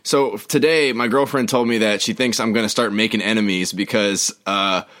So today, my girlfriend told me that she thinks I'm going to start making enemies because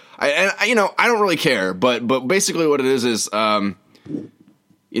I don't really care, but basically what it is welcome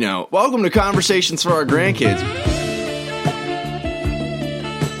to Conversations for Our Grandkids.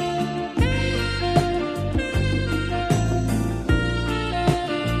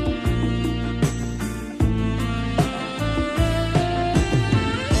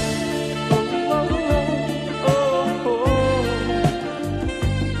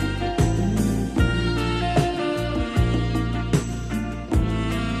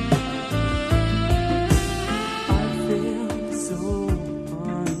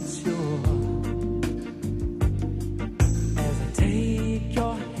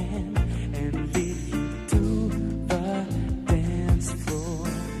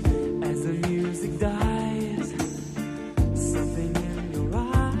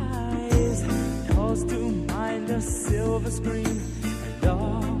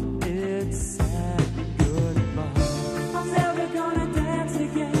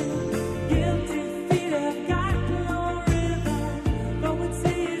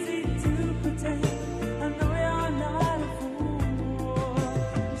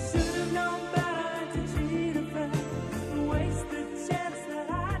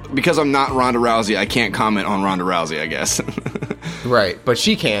 Because I'm not Ronda Rousey, I can't comment on Ronda Rousey, I guess. Right, but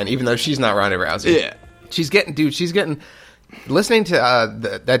she can, even though she's not Ronda Rousey. Yeah. She's getting, listening to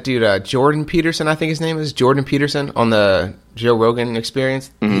that dude, Jordan Peterson, I think his name is, Jordan Peterson, on the Joe Rogan Experience.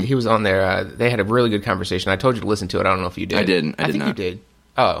 Mm-hmm. He was on there. They had a really good conversation. I told you to listen to it. I don't know if you did. I didn't. I think not. you did.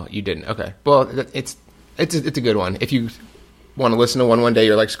 Oh, you didn't. Okay. Well, it's a good one. If you want to listen to one day,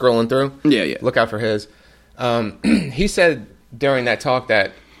 you're like scrolling through. Yeah. Look out for his. He said during that talk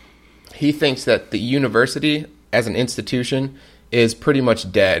that he thinks that the university as an institution is pretty much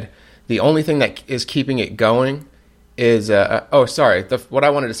dead. The only thing that is keeping it going is what I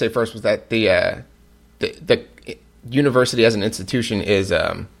wanted to say first was that the university as an institution is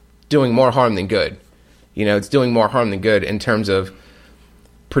doing more harm than good. It's doing more harm than good in terms of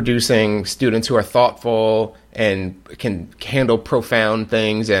producing students who are thoughtful and can handle profound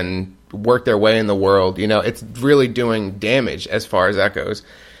things and work their way in the world. It's really doing damage as far as that goes.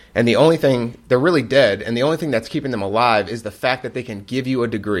 And the only thing, they're really dead, and the only thing that's keeping them alive is the fact that they can give you a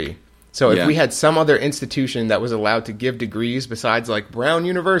degree. So if we had some other institution that was allowed to give degrees besides like Brown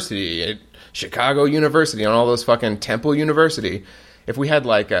University, Chicago University, and all those fucking Temple University, if we had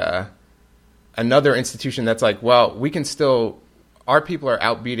like another institution that's like, well, we can still, our people are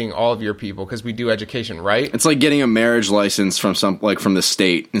outbeating all of your people because we do education right. It's like getting a marriage license from from the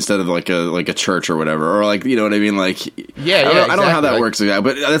state instead of like a church or whatever, or like, you know what I mean? Like, I don't know how that works,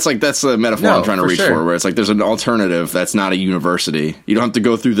 but that's the metaphor I'm trying to reach for, where it's like there's an alternative that's not a university. You don't have to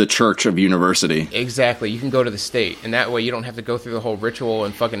go through the church of university. Exactly. You can go to the state, and that way you don't have to go through the whole ritual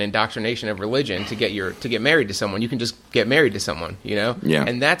and fucking indoctrination of religion to get married to someone. You can just get married to someone, Yeah.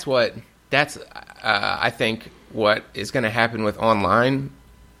 And that's I think what is going to happen with online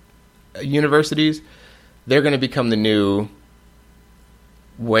universities. They're going to become the new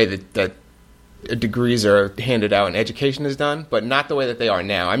way that degrees are handed out and education is done, but not the way that they are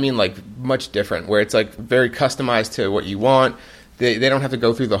now. I mean, like, much different, where it's like very customized to what you want. They don't have to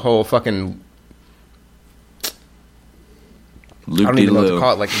go through the whole fucking I don't even know what to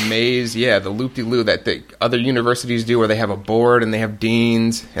call it, like maze. Yeah, the loop-de-loo that the other universities do, where they have a board and they have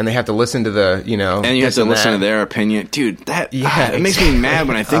deans and they have to listen to the, and you have to listen to their opinion, dude. It makes me mad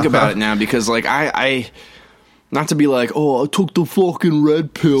when I think about it now, because like I not to be like, oh, I took the fucking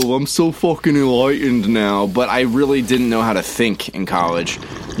red pill, I'm so fucking enlightened now, but I really didn't know how to think in college.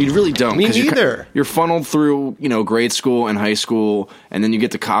 You really don't. Me neither. You're funneled through, grade school and high school, and then you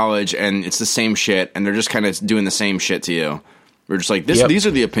get to college and it's the same shit, and they're just kind of doing the same shit to you. We're just like, these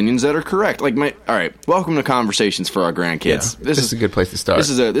are the opinions that are correct. Like, all right, welcome to Conversations for Our Grandkids. Yeah, this is a good place to start. This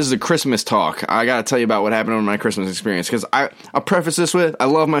is a Christmas talk. I got to tell you about what happened on my Christmas experience, because I'll preface this with, I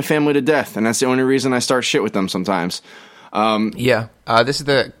love my family to death, and that's the only reason I start shit with them sometimes. This is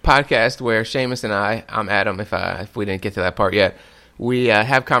the podcast where Seamus and I'm Adam, if we didn't get to that part yet, we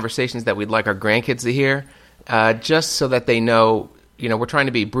have conversations that we'd like our grandkids to hear, just so that they know, we're trying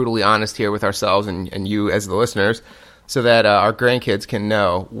to be brutally honest here with ourselves and you as the listeners, so that our grandkids can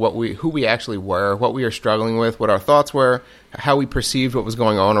know who we actually were, what we were struggling with, what our thoughts were, how we perceived what was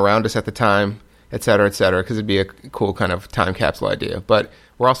going on around us at the time, et cetera, because it'd be a cool kind of time capsule idea. But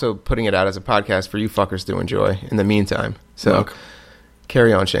we're also putting it out as a podcast for you fuckers to enjoy in the meantime. So,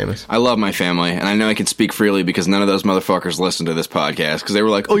 Carry on, Seamus. I love my family, and I know I can speak freely because none of those motherfuckers listen to this podcast because they were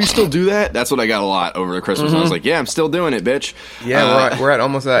like, "Oh, you still do that?" That's what I got a lot over the Christmas. I was like, "Yeah, I'm still doing it, bitch." Yeah, we're at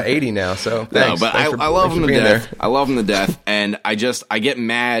almost 80 now, so thanks. No, but I love them to death. I love them to death, and I get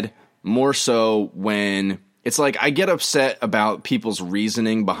mad more so when it's like I get upset about people's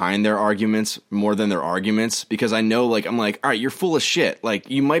reasoning behind their arguments more than their arguments because I know, like, I'm like, all right, you're full of shit.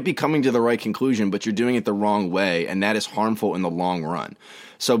 Like, you might be coming to the right conclusion, but you're doing it the wrong way, and that is harmful in the long run.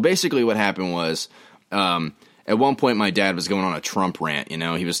 So basically what happened was, at one point my dad was going on a Trump rant, you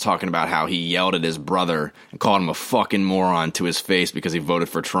know? He was talking about how he yelled at his brother and called him a fucking moron to his face because he voted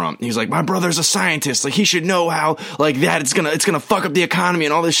for Trump. He's like, my brother's a scientist. Like, he should know how, like, that it's gonna fuck up the economy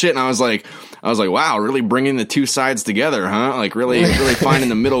and all this shit. And I was like, wow, really bringing the two sides together, huh? Like, really finding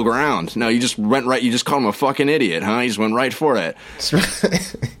the middle ground. No, you just went right, you just called him a fucking idiot, huh? You just went right for it.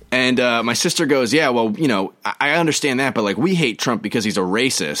 And my sister goes, yeah, well, you know, I understand that, but, like, we hate Trump because he's a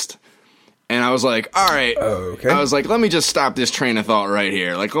racist. And I was like, all right. Okay. I was like, let me just stop this train of thought right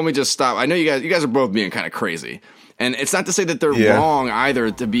here. Like, let me just stop. I know you guys are both being kind of crazy. And it's not to say that they're wrong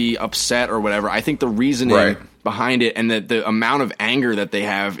either to be upset or whatever. I think the reasoning behind it and the amount of anger that they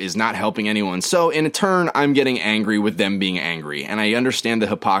have is not helping anyone. So in turn, I'm getting angry with them being angry. And I understand the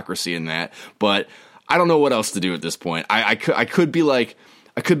hypocrisy in that. But I don't know what else to do at this point. I could be like,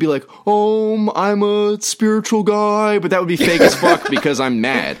 oh, I'm a spiritual guy. But that would be fake as fuck because I'm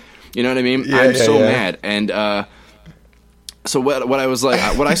mad. You know what I mean? Yeah, I'm so mad. And so what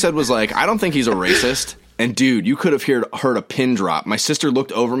I said was like, I don't think he's a racist. And dude, you could have heard a pin drop. My sister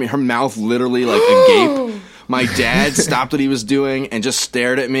looked over me, her mouth literally like agape. My dad stopped what he was doing and just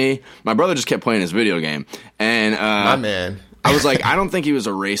stared at me. My brother just kept playing his video game. And my man. I was like, I don't think he was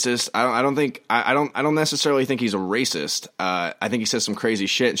a racist. I don't necessarily think he's a racist. I think he says some crazy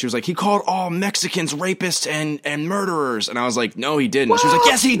shit. And she was like, he called all Mexicans rapists and murderers. And I was like, no, he didn't. She was like,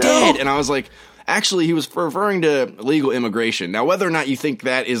 yes, he did. And I was like, actually, he was referring to legal immigration. Now, whether or not you think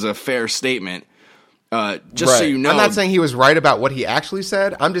that is a fair statement, just so you know. I'm not saying he was right about what he actually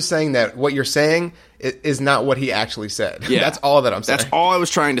said. I'm just saying that what you're saying is not what he actually said. Yeah. That's all that I'm saying. That's all I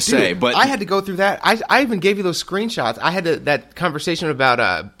was trying to say. But I had to go through that. I even gave you those screenshots. I had that conversation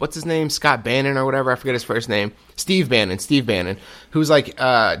about, what's his name? Scott Bannon or whatever. I forget his first name. Steve Bannon, who's like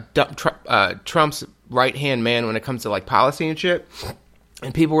Trump's right-hand man when it comes to like policy and shit.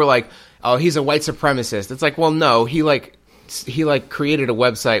 And people were like, oh, he's a white supremacist. It's like, well, no, he created a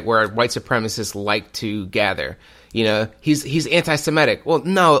website where white supremacists like to gather. You know, he's anti-Semitic. Well,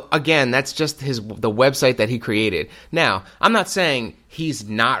 no, again, that's just the website that he created. Now, I'm not saying he's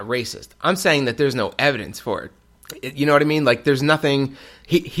not racist. I'm saying that there's no evidence for it. You know what I mean? Like, there's nothing.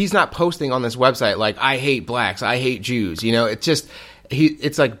 He's not posting on this website like, I hate blacks, I hate Jews. You know, it's just.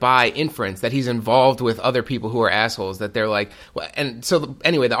 It's like by inference that he's involved with other people who are assholes, that they're like, and so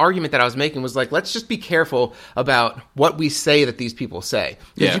anyway, the argument that I was making was like, let's just be careful about what we say that these people say.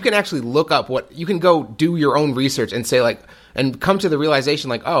 Because you can actually look up you can go do your own research and say like, and come to the realization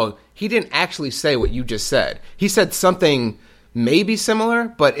like, oh, he didn't actually say what you just said. He said something maybe similar,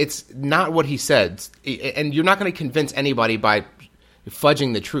 but it's not what he said. And you're not going to convince anybody by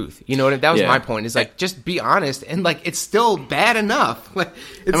fudging the truth. You know what? That was my point. Is like, just be honest, and like, it's still bad enough. Like,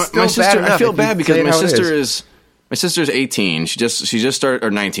 it's still bad enough. I feel bad because my sister's 18. She just started, or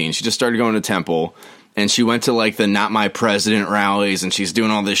 19. She just started going to Temple, and she went to like the Not My President rallies, and she's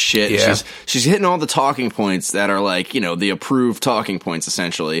doing all this shit. Yeah. She's hitting all the talking points that are like, you know, the approved talking points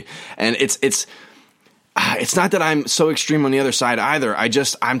essentially. And it's not that I'm so extreme on the other side either.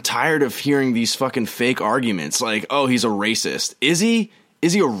 I'm tired of hearing these fucking fake arguments like, oh, he's a racist. Is he a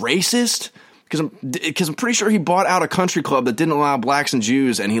racist? Because I'm pretty sure he bought out a country club that didn't allow blacks and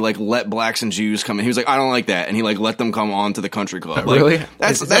Jews, and he like let blacks and Jews come in. He was like, I don't like that, and he like let them come on to the country club. Like, really?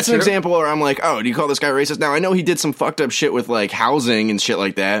 That's an example where I'm like, oh, do you call this guy racist? Now I know he did some fucked up shit with like housing and shit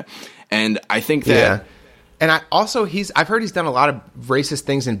like that, and I think that. Yeah. And I've heard he's done a lot of racist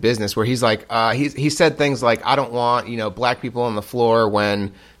things in business where he's like, he said things like, I don't want, you know, black people on the floor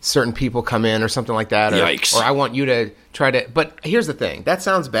when certain people come in or something like that. Yikes. Or I want you to try to, but here's the thing. That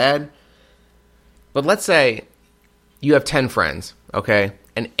sounds bad. But let's say you have 10 friends, okay?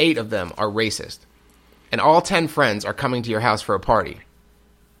 And 8 of them are racist. And all 10 friends are coming to your house for a party.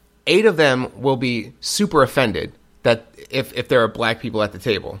 8 of them will be super offended that if there are black people at the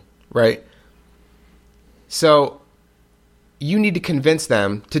table, right? So you need to convince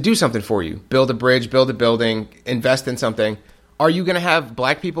them to do something for you. Build a bridge, build a building, invest in something. Are you going to have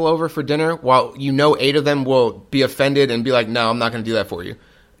black people over for dinner while you know 8 of them will be offended and be like, no, I'm not going to do that for you?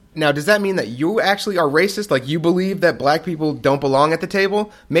 Now, does that mean that you actually are racist? Like, you believe that black people don't belong at the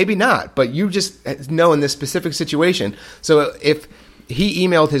table? Maybe not, but you just know in this specific situation. So if he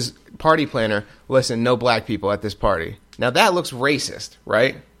emailed his party planner, listen, no black people at this party. Now that looks racist,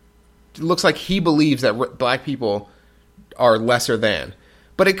 right? It looks like he believes that black people are lesser than.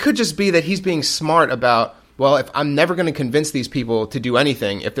 But it could just be that he's being smart about, well, if I'm never going to convince these people to do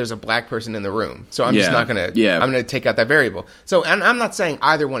anything if there's a black person in the room. So I'm just not going to, I'm going to take out that variable. So, and I'm not saying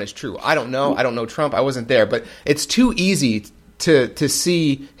either one is true. I don't know. I don't know Trump. I wasn't there. But it's too easy to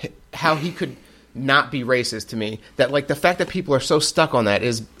see how he could not be racist to me. That, like, the fact that people are so stuck on that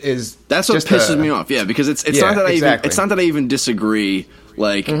is that's what pisses me off. Yeah, because it's not that I even disagree.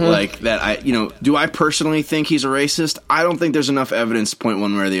 Like that do I personally think he's a racist? I don't think there's enough evidence to point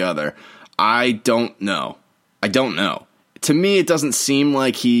one way or the other. I don't know. To me, it doesn't seem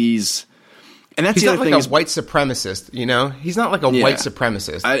like he's the not other thing. He's not like a white supremacist, He's not like a white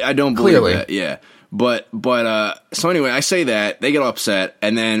supremacist. I don't believe that. Yeah. But so anyway, I say that, they get upset,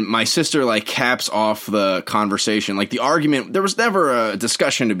 and then my sister, like, caps off the conversation. Like, the argument, there was never a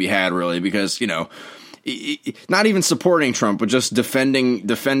discussion to be had, really, because, not even supporting Trump, but just defending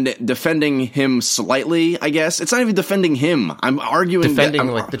him slightly, I guess. It's not even defending him. I'm arguing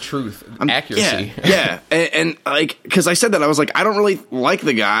the truth, accuracy. Yeah. and like, because I said that, I was like, I don't really like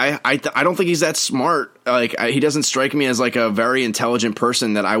the guy. I don't think he's that smart. Like, he doesn't strike me as, like, a very intelligent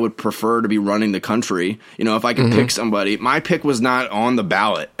person that I would prefer to be running the country. If I could pick somebody. My pick was not on the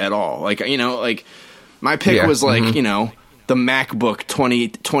ballot at all. Like, my pick was like, the MacBook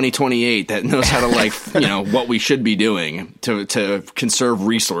 2028 that knows how to, like, what we should be doing to conserve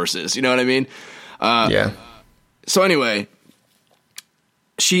resources. You know what I mean? So anyway,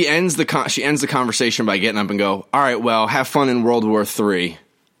 she ends the conversation by getting up and go, all right, well, have fun in World War III.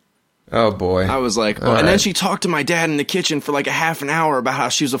 Oh boy. I was like, and then she talked to my dad in the kitchen for like a half an hour about how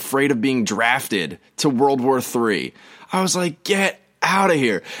she was afraid of being drafted to World War III. I was like, get out of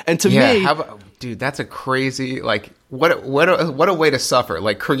here. And to me, dude, that's a crazy, like, what a way to suffer.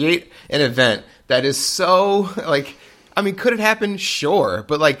 Like, create an event that is so, like, I mean, could it happen? Sure.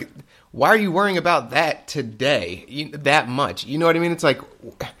 But, like, why are you worrying about that today that much? You know what I mean? It's like,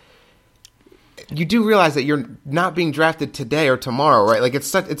 you do realize that you're not being drafted today or tomorrow, right? Like,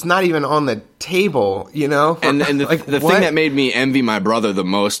 it's not even on the table, And the thing that made me envy my brother the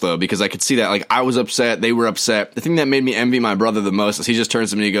most, though, because I could see that, like, I was upset, they were upset. The thing that made me envy my brother the most is he just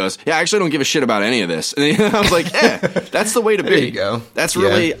turns to me and he goes, yeah, I actually don't give a shit about any of this. And I was like, yeah, that's the way to be. There you go. That's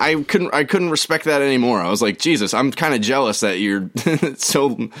really, I couldn't respect that anymore. I was like, Jesus, I'm kind of jealous that you're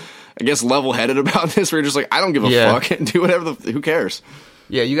so, I guess, level-headed about this, where you're just like, I don't give a fuck. Do whatever who cares?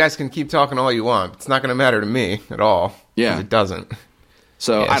 Yeah, you guys can keep talking all you want. It's not going to matter to me at all. Yeah, it doesn't.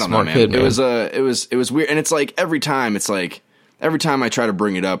 So I don't know, man. Kid, man. It was weird, and it's like every time I try to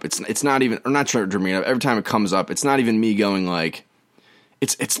bring it up, it's not even, or not trying to bring it up. Every time it comes up, it's not even me going like,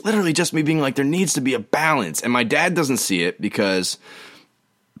 it's literally just me being like, there needs to be a balance, and my dad doesn't see it because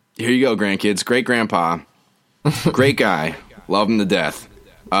here you go, grandkids, great grandpa, great guy, love him to death.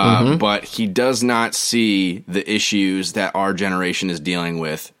 But he does not see the issues that our generation is dealing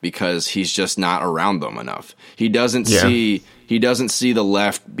with because he's just not around them enough. He doesn't see the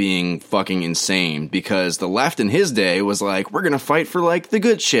left being fucking insane, because the left in his day was like, we're going to fight for, like, the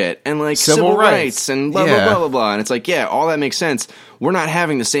good shit and, like, civil rights and blah, blah, blah, blah, blah. And it's like, yeah, all that makes sense. We're not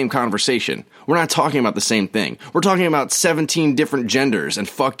having the same conversation. We're not talking about the same thing. We're talking about 17 different genders and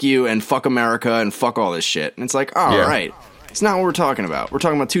fuck you and fuck America and fuck all this shit. And it's like, all right. It's not what we're talking about. We're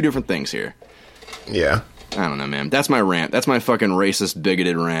talking about two different things here. Yeah. I don't know, man. That's my rant. That's my fucking racist,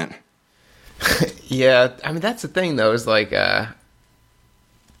 bigoted rant. Yeah. I mean, that's the thing, though, is like, the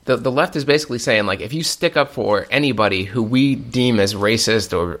left is basically saying, like, if you stick up for anybody who we deem as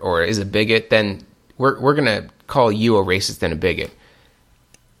racist or is a bigot, then we're going to call you a racist and a bigot.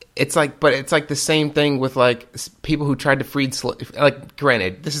 It's like, but it's like the same thing with, like, people who tried to free slaves. Like,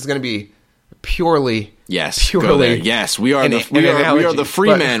 granted, this is going to be purely yes, we are the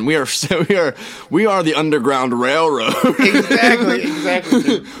free men. We are the Underground Railroad.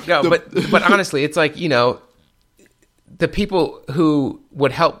 exactly. No, but honestly, it's like, the people who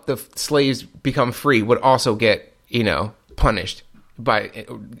would help the slaves become free would also get, punished by,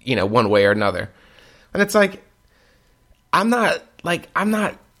 one way or another. And it's like, I'm not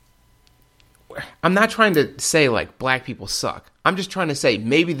trying to say, like, black people suck. I'm just trying to say,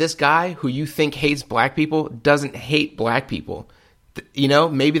 maybe this guy who you think hates black people doesn't hate black people.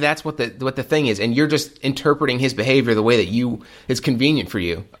 Maybe that's what the thing is, and you're just interpreting his behavior the way that is convenient for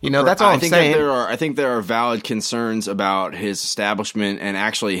you. That's all I'm saying. I think there are valid concerns about his establishment and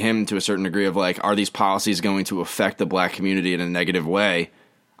actually him to a certain degree of, like, are these policies going to affect the black community in a negative way?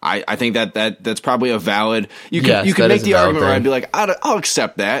 I think that's probably a valid. You can make the argument where I'd be like, I'll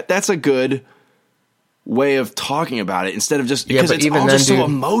accept that. That's a good way of talking about it instead of just because it's all just so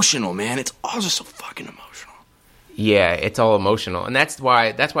emotional, man. It's all just so fucking emotional. Yeah, it's all emotional, and that's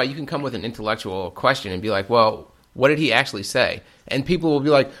why you can come with an intellectual question and be like, well, what did he actually say? And people will be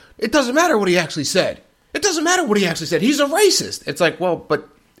like, it doesn't matter what he actually said. It doesn't matter what he actually said. He's a racist. It's like, well, but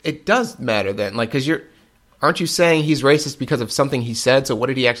it does matter then, like, because aren't you saying he's racist because of something he said? So what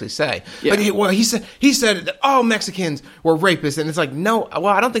did he actually say? Yeah. Like, well, he said that all Mexicans were rapists, and it's like, no, well,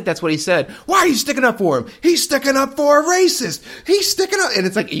 I don't think that's what he said. Why are you sticking up for him? He's sticking up for a racist. He's sticking up, and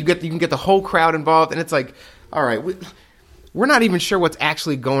it's like you can get the whole crowd involved, and it's like, all right, we're not even sure what's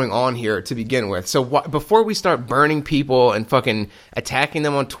actually going on here to begin with. So before we start burning people and fucking attacking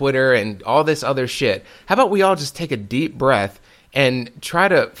them on Twitter and all this other shit, how about we all just take a deep breath and try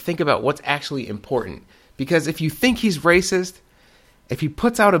to think about what's actually important? Because if you think he's racist, if he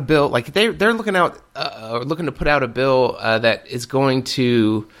puts out a bill, like they're looking to put out a bill that is going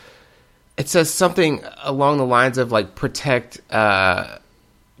to, it says something along the lines of like protect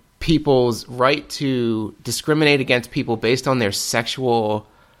people's right to discriminate against people based on their sexual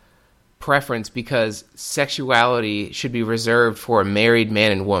preference, because sexuality should be reserved for a married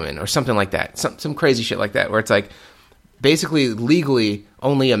man and woman, or something like that. Some crazy shit like that, where it's like, basically, legally,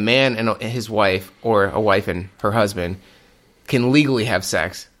 only a man and his wife, or a wife and her husband, can legally have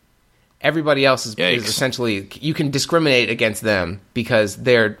sex. Everybody else is essentially, you can discriminate against them because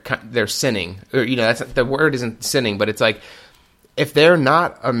they're sinning. Or, that's, the word isn't sinning, but it's like, if they're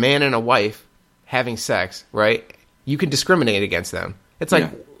not a man and a wife having sex, right, you can discriminate against them. It's like,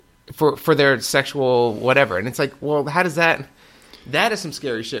 for their sexual whatever. And it's like, well, how does that... That is some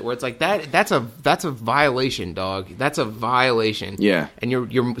scary shit where it's like that's a violation, dog. That's a violation. Yeah. And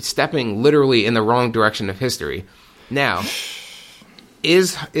you're stepping literally in the wrong direction of history. Now,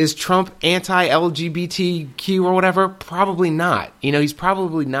 is Trump anti-LGBTQ or whatever? Probably not. He's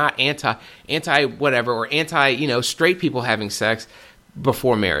probably not anti whatever, or anti, straight people having sex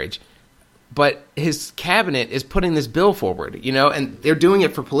before marriage. But his cabinet is putting this bill forward, and they're doing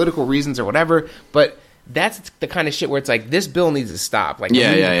it for political reasons or whatever, but that's the kind of shit where it's like, this bill needs to stop. Like, we need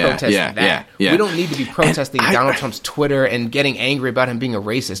to protest that. We don't need to be protesting Donald Trump's Twitter and getting angry about him being a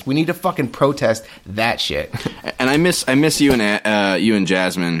racist. We need to fucking protest that shit. And I miss you and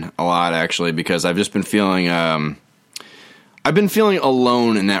Jasmine a lot, actually, because I've just been feeling I've been feeling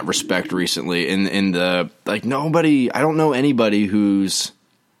alone in that respect recently. In the, like, nobody, I don't know anybody who's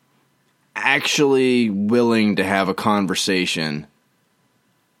actually willing to have a conversation.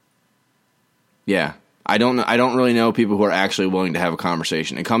 Yeah. I don't really know people who are actually willing to have a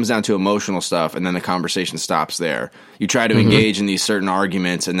conversation. It comes down to emotional stuff, and then the conversation stops there. You try to engage in these certain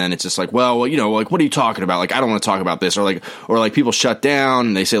arguments, and then it's just like, well, like, what are you talking about? Like, I don't want to talk about this, or like people shut down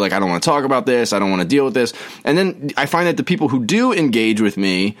and they say, like, I don't want to talk about this, I don't want to deal with this. And then I find that the people who do engage with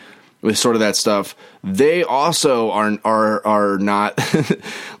me with sort of that stuff, they also are not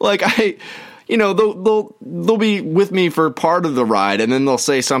like they'll be with me for part of the ride, and then they'll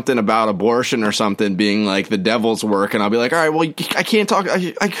say something about abortion or something being like the devil's work, and I'll be like, all right, well, I can't talk.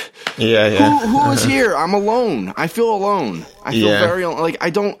 Who is here? I'm alone. I feel alone. I feel very alone. Like, I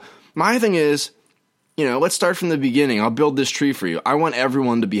don't. My thing is, let's start from the beginning. I'll build this tree for you. I want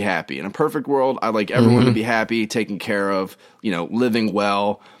everyone to be happy. In a perfect world, I like everyone to be happy, taken care of, living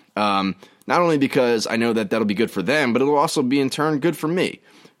well. Not only because I know that that'll be good for them, but it'll also be in turn good for me.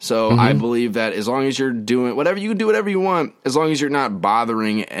 So I believe that as long as you're doing whatever you want, as long as you're not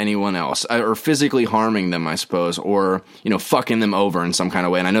bothering anyone else or physically harming them, I suppose, or, fucking them over in some kind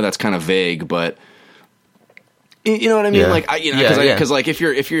of way. And I know that's kind of vague, but you know what I mean? Like, because like if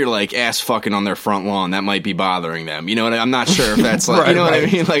you're like ass fucking on their front lawn, that might be bothering them. You know what I'm not sure if that's like, what I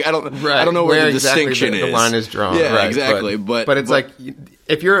mean? Like, I don't know where the distinction is. The line is drawn. Yeah, right, exactly. But it's like,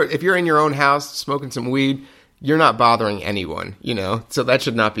 if you're in your own house smoking some weed, you're not bothering anyone, so that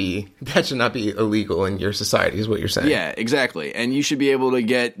should not be illegal in your society, is what you're saying. Yeah, exactly. And you should be able to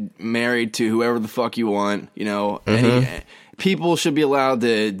get married to whoever the fuck you want. People should be allowed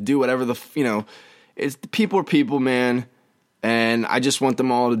to do whatever it's people are people, man. And I just want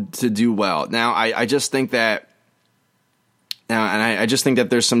them all to do well. Now, I just think that I just think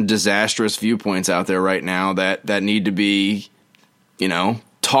that there's some disastrous viewpoints out there right now that need to be,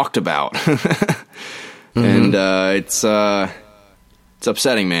 talked about. And it's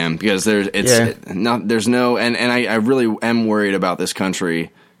upsetting, man, because there's no, and I really am worried about this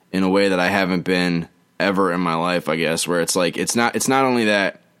country in a way that I haven't been ever in my life, I guess, where it's like, it's not only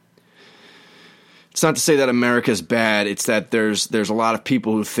that it's not to say that America's bad. It's that there's a lot of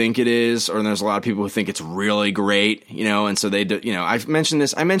people who think it is, or there's a lot of people who think it's really great, and so they do, I mention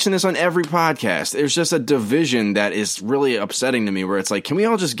this on every podcast. There's just a division that is really upsetting to me, where it's like, can we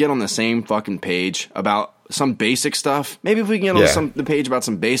all just get on the same fucking page about some basic stuff? Maybe if we can get on the page about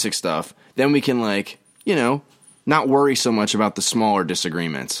some basic stuff, then we can not worry so much about the smaller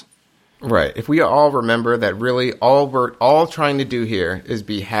disagreements. Right. If we all remember that really all we're all trying to do here is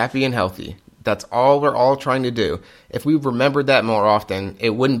be happy and healthy. That's all we're all trying to do. If we remembered that more often, it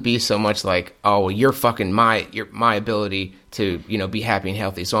wouldn't be so much like, oh, well, you're fucking my ability to, be happy and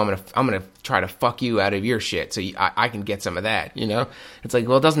healthy. So I'm gonna try to fuck you out of your shit so I can get some of that. It's like,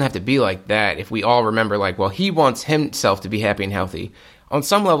 well, it doesn't have to be like that. If we all remember, like, well, he wants himself to be happy and healthy. On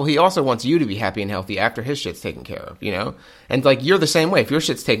some level, he also wants you to be happy and healthy after his shit's taken care of, And, like, you're the same way. If your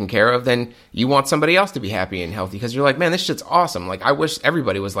shit's taken care of, then you want somebody else to be happy and healthy because you're like, man, this shit's awesome. Like, I wish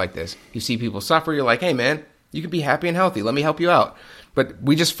everybody was like this. You see people suffer, you're like, hey, man, you can be happy and healthy. Let me help you out. But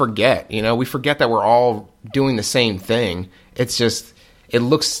we just forget, we forget that we're all doing the same thing. It's just,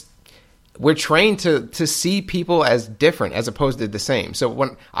 we're trained to see people as different as opposed to the same. So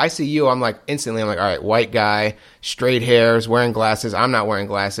when I see you, I'm like, instantly, all right, white guy, straight hairs, wearing glasses. I'm not wearing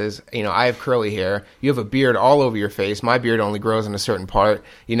glasses. I have curly hair. You have a beard all over your face. My beard only grows in a certain part.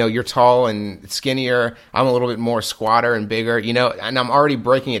 You're tall and skinnier. I'm a little bit more squatter and bigger, and I'm already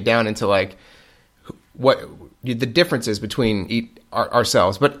breaking it down into like what the differences between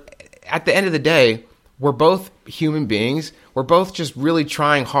ourselves. But at the end of the day, we're both human beings. We're both just really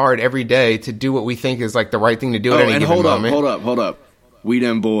trying hard every day to do what we think is like the right thing to do at any given moment. Hold up. We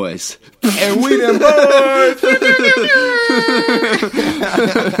them boys. And we them boys.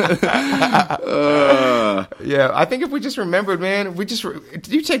 Yeah, I think if we just remembered, man,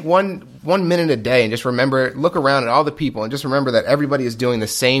 you take one minute a day and just remember, look around at all the people and just remember that everybody is doing the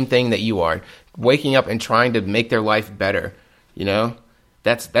same thing that you are, waking up and trying to make their life better,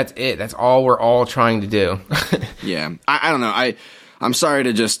 That's it. That's all we're all trying to do. Yeah. I don't know. I'm sorry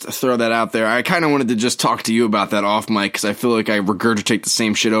to just throw that out there. I kind of wanted to just talk to you about that off mic because I feel like I regurgitate the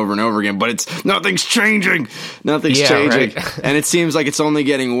same shit over and over again, but nothing's changing. Nothing's changing. Right. And it seems like it's only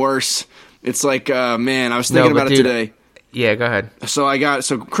getting worse. It's like, man, I was thinking about it today. Yeah, go ahead.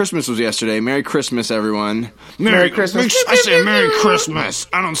 So Christmas was yesterday. Merry Christmas, everyone. Merry Christmas. I say Merry Christmas.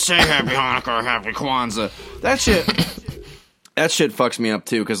 I don't say Happy Hanukkah or Happy Kwanzaa. That shit fucks me up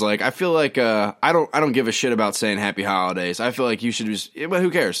too, because like I feel like I don't give a shit about saying Happy Holidays. I feel like you should just, but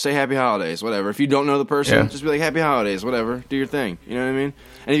who cares? Say Happy Holidays, whatever. If you don't know the person, just be like Happy Holidays, whatever. Do your thing. You know what I mean?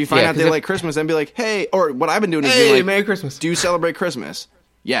 And if you find out they like Christmas, then be like, hey, or what I've been doing is being like, Merry Christmas. Do you celebrate Christmas?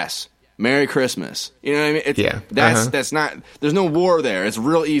 Yes. Merry Christmas. You know what I mean? That's not, there's no war there. It's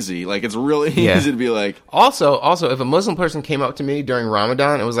real easy. Like, it's really easy to be like. Also, if a Muslim person came up to me during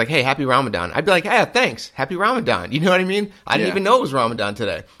Ramadan and was like, hey, happy Ramadan, I'd be like, hey, thanks. Happy Ramadan. You know what I mean? I didn't even know it was Ramadan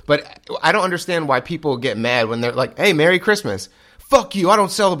today. But I don't understand why people get mad when they're like, hey, Merry Christmas. Fuck you, I don't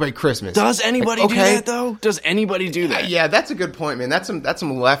celebrate Christmas. Does anybody do that, though? Does anybody do that? Yeah, that's a good point, man. That's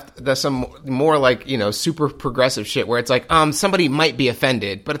some more like, super progressive shit where it's like, somebody might be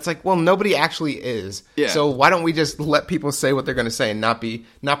offended, but it's like, well, nobody actually is. Yeah. So why don't we just let people say what they're going to say and not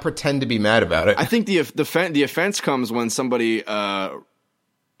pretend to be mad about it? I think the offense comes when somebody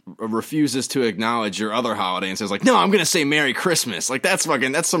refuses to acknowledge your other holiday and says like, no, I'm going to say Merry Christmas. Like that's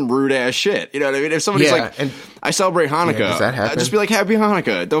some rude ass shit. You know what I mean? If somebody's like, I celebrate Hanukkah, does that happen? Just be like, Happy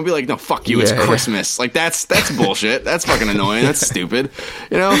Hanukkah. Don't be like, no, fuck you. It's Christmas. Like that's bullshit. That's fucking annoying. That's stupid.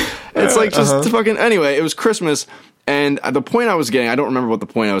 It's like just fucking, anyway, it was Christmas. And the point I was getting, I don't remember what the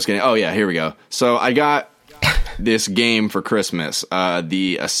point I was getting. Oh yeah, here we go. So I got this game for Christmas,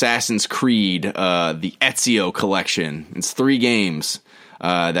 the Assassin's Creed, the Ezio collection. It's 3 games.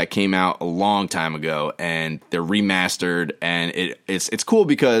 That came out a long time ago, and they're remastered, and it's cool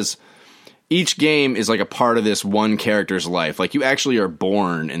because each game is like a part of this one character's life. Like you actually are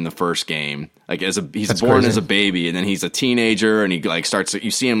born in the first game, like he's born crazy. As a baby, and then he's a teenager, and he like starts.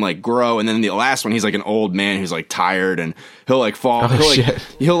 You see him like grow, and then in the last one, he's like an old man who's like tired, and he'll like fall.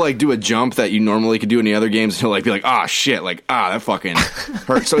 He'll like do a jump that you normally could do in the other games. And he'll like be like, ah, shit, like that fucking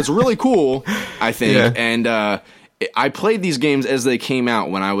hurt. So it's really cool, I think, and. I played these games as they came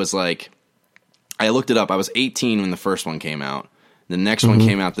out when I was like, I looked it up. I was 18 when the first one came out. The next one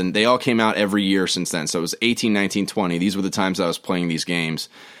came out. Then they all came out every year since then. So it was 18, 19, 20. These were the times I was playing these games.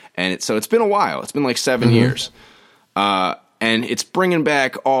 And so it's been a while. It's been like 7 years. And it's bringing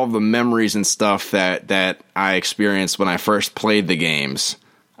back all the memories and stuff that I experienced when I first played the games,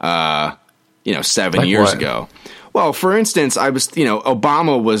 7 years ago. Well, for instance, I was,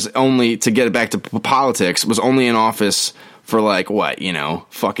 Obama was only, to get it back to politics, was only in office for like, what,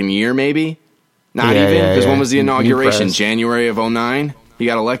 fucking year maybe? Not even? Because when was the inauguration? Press. January of 2009? He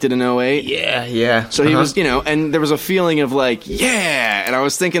got elected in 2008? Yeah. So he was, and there was a feeling of like, yeah. And I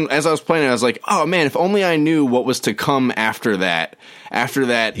was thinking, as I was playing it, I was like, oh man, if only I knew what was to come after that. After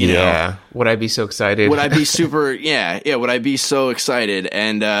that, you know. Would I be so excited? Would I be super, would I be so excited?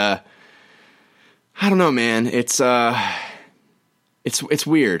 And I don't know, man. It's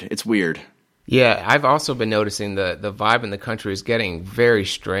weird. It's weird. Yeah, I've also been noticing the vibe in the country is getting very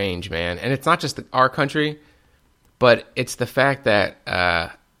strange, man. And it's not just our country, but it's the fact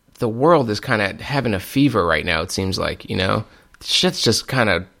that the world is kind of having a fever right now, it seems like, Shit's just kind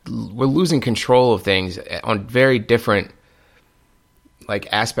of, we're losing control of things on very different, like,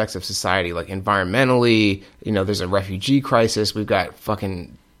 aspects of society. Like, environmentally, there's a refugee crisis. We've got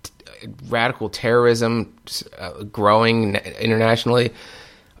fucking radical terrorism growing internationally.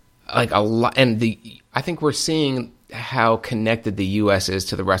 Like, a lot, and I think we're seeing how connected the U.S. is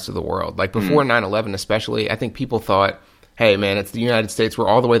to the rest of the world. Like, before 9/11 especially, I think people thought, hey, man, it's the United States. We're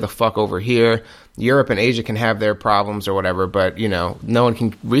all the way the fuck over here. Europe and Asia can have their problems or whatever, but, no one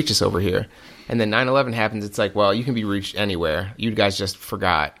can reach us over here. And then 9/11 happens. It's like, well, you can be reached anywhere. You guys just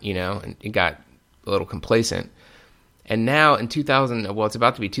forgot, and you got a little complacent. And now in it's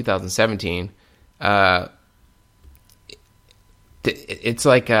about to be 2017, it's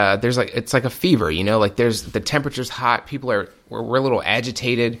like it's like a fever, like there's the temperature's hot, we're a little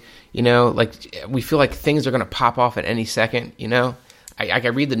agitated, like we feel like things are going to pop off at any second. I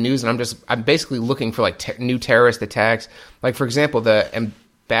read the news and I'm basically looking for like new terrorist attacks. Like, for example, the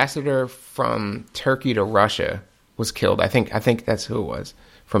ambassador from Turkey to Russia was killed. I think that's who it was.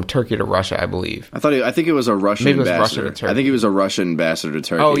 From Turkey to Russia, I believe. I think it was a Russian Maybe it was ambassador. Russia to Turkey. I think he was a Russian ambassador to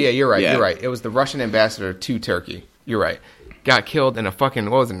Turkey. Oh yeah, you're right. You're right. It was the Russian ambassador to Turkey. You're right. Got killed in a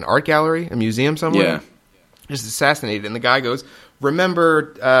fucking, what was it, an art gallery, a museum somewhere? Yeah. Just assassinated. And the guy goes,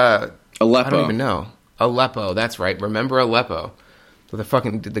 remember, Aleppo. I don't even know. Aleppo, that's right. Remember Aleppo. With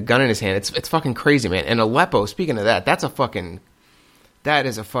the gun in his hand. It's fucking crazy, man. And Aleppo, speaking of that, that is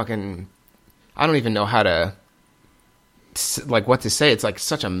a fucking, I don't even know how to, like, what to say. It's like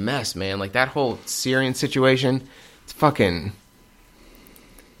such a mess, man. Like, that whole Syrian situation, it's fucking,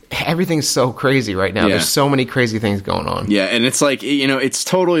 everything's so crazy right now. There's so many crazy things going on. Yeah, and it's like, it's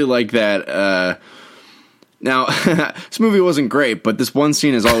totally like that. Now, this movie wasn't great, but this one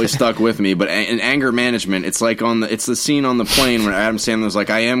scene has always stuck with me. But in Anger Management, it's like it's the scene on the plane where Adam Sandler's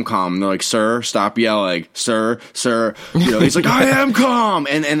like, I am calm. And they're like, sir, stop yelling. Sir. He's like, I am calm.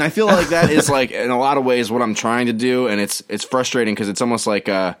 And I feel like that is like, in a lot of ways, what I'm trying to do. And it's frustrating because it's almost like,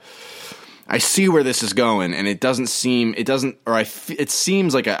 I see where this is going, and it seems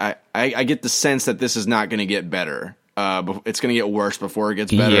like I get the sense that this is not going to get better. It's going to get worse before it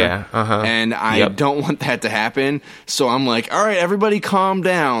gets better. Yeah, and I don't want that to happen. So I'm like, all right, everybody calm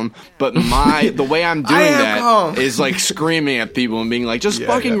down. But the way I'm doing that is like screaming at people and being like, just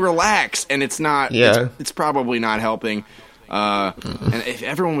fucking relax. And it's not, it's probably not helping. And if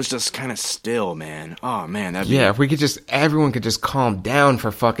everyone was just kind of still, man. Oh man, if everyone could just calm down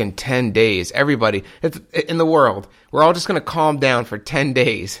for fucking 10 days. Everybody in the world, we're all just going to calm down for 10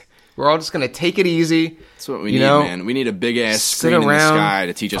 days. We're all just going to take it easy. That's what we need, man. We need a big ass screen in the sky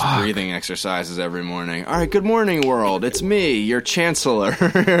to teach us breathing exercises every morning. All right, good morning, world. It's me, your chancellor.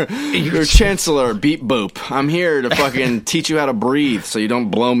 Your chancellor, beep boop. I'm here to fucking teach you how to breathe so you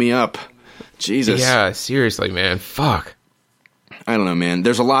don't blow me up. Jesus. Yeah, seriously, man. Fuck. I don't know, man.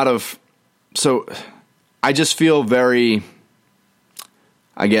 There's a lot of... So, I just feel very,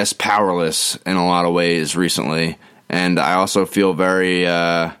 I guess, powerless in a lot of ways recently. And I also feel very,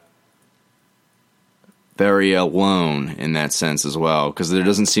 very alone in that sense as well. Because there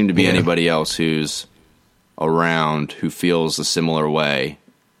doesn't seem to be anybody else who's around who feels a similar way.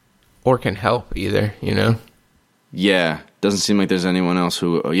 Or can help either, Yeah. Doesn't seem like there's anyone else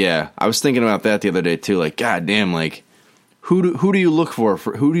who... Yeah. I was thinking about that the other day, too. Like, goddamn, like... Who do you look for?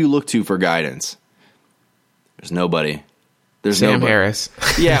 Who do you look to for guidance? There's nobody. There's Sam Harris.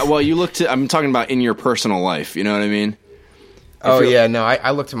 Yeah, well, I'm talking about in your personal life. You know what I mean?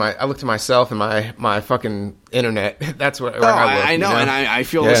 I look to myself and my fucking internet. That's where I look. I know, and I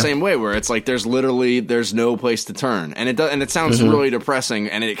feel the same way. Where it's like there's no place to turn, and it sounds really depressing,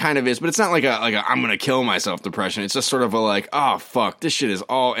 and it kind of is, but it's not like a I'm gonna kill myself depression. It's just sort of a like, oh fuck, this shit is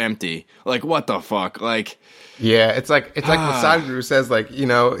all empty. Like, what the fuck, like. Yeah, it's like the Sadhguru says, like,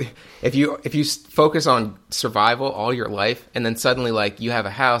 if you focus on survival all your life, and then suddenly, like, you have a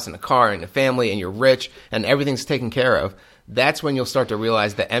house and a car and a family and you're rich and everything's taken care of, that's when you'll start to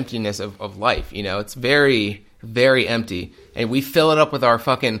realize the emptiness of life. It's very, very empty, and we fill it up with our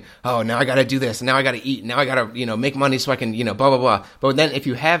fucking, oh, now I got to do this, and now I got to eat, now I got to make money so I can blah blah blah. But then if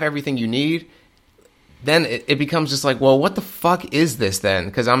you have everything you need, then it becomes just like, well, what the fuck is this then?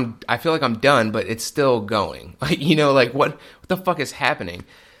 Because I feel like I'm done, but it's still going. Like, you know, like what the fuck is happening?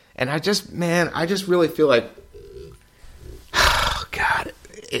 And I just really feel like, oh God,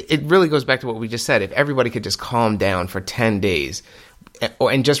 it really goes back to what we just said. If everybody could just calm down for 10 days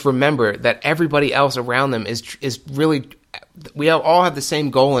and just remember that everybody else around them is really, we all have the same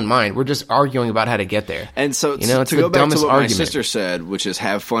goal in mind. We're just arguing about how to get there. And so, you know, it's to the go back to what argument. my sister said, which is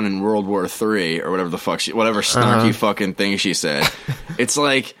have fun in World War III or whatever the fuck whatever snarky fucking thing she said. It's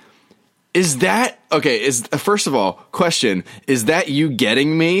like, is that okay? First of all, question: is that you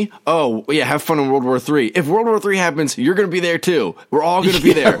getting me? Oh yeah, have fun in World War III. If World War III happens, you're going to be there too. We're all going to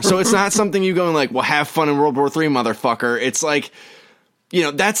be there. So it's not something you going like, well, have fun in World War III, motherfucker. It's like, you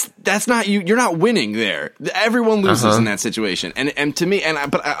know, that's not you. You're not winning there. Everyone loses in that situation. And to me,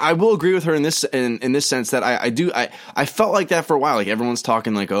 but I will agree with her in this sense that I felt like that for a while. Like everyone's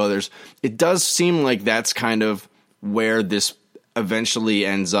talking like, oh, it does seem like that's kind of where this eventually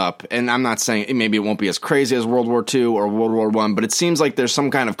ends up. And I'm not saying maybe it won't be as crazy as World War II or World War I, but it seems like there's some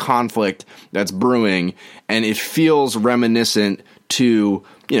kind of conflict that's brewing, and it feels reminiscent to,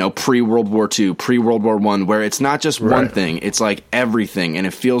 you know, pre-World War II, pre-World War I, where it's not just one thing, it's like everything, and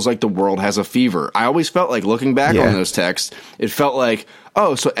it feels like the world has a fever. I always felt like, looking back on those texts, it felt like,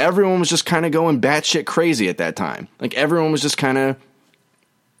 oh, so everyone was just kind of going batshit crazy at that time. Like, everyone was just kind of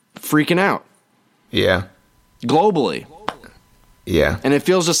freaking out. Yeah. Globally. Yeah. And it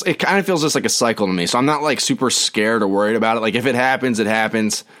kind of feels just like a cycle to me. So I'm not like super scared or worried about it. Like, if it happens, it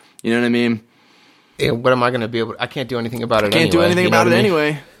happens. You know what I mean? Yeah, what am I going to be able to, I can't do anything about it anyway. Can't do anything about it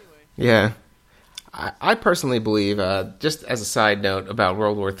anyway. Yeah. I personally believe, just as a side note about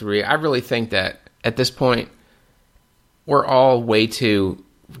World War III, I really think that at this point, we're all way too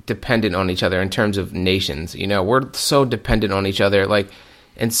dependent on each other in terms of nations. You know, we're so dependent on each other. Like,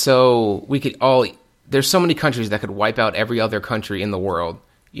 and so we could all, there's so many countries that could wipe out every other country in the world,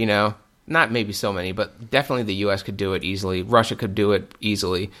 you know? Not maybe so many, but definitely the U.S. could do it easily. Russia could do it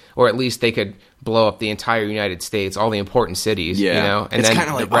easily. Or at least they could blow up the entire United States, all the important cities, you know? And then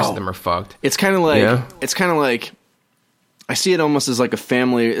the rest of them are fucked. It's kind of like, I see it almost as like a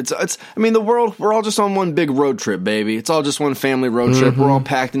family. I mean, the world, we're all just on one big road trip, baby. It's all just one family road trip. We're all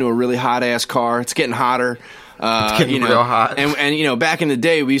packed into a really hot-ass car. It's getting hotter. It's getting real hot. And, you know, back in the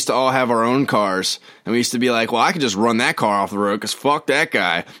day, we used to all have our own cars. And we used to be like, well, I could just run that car off the road because fuck that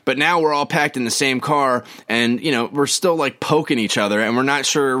guy. But now we're all packed in the same car. And, you know, we're still, like, poking each other. And we're not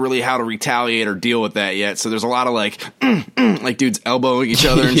sure really how to retaliate or deal with that yet. So there's a lot of, like, like dudes elbowing each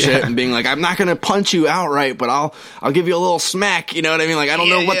other and shit. And being like, I'm not going to punch you outright, but I'll give you a little smack. You know what I mean? Like, I don't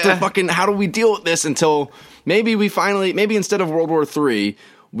know what the fucking, how do we deal with this until maybe maybe instead of World War III,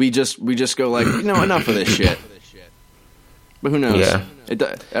 we just go like, you know, enough of this shit. But who knows? Yeah.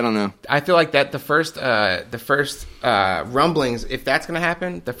 I don't know. I feel like that the first rumblings, if that's going to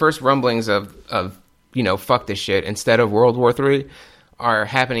happen, the first rumblings of, you know, fuck this shit instead of World War III are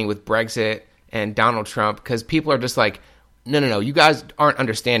happening with Brexit and Donald Trump, because people are just like, no, you guys aren't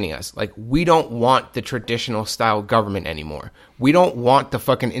understanding us. Like, we don't want the traditional style government anymore. We don't want the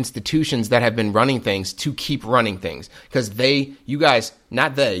fucking institutions that have been running things to keep running things, because you guys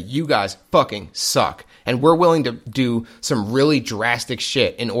fucking suck. And we're willing to do some really drastic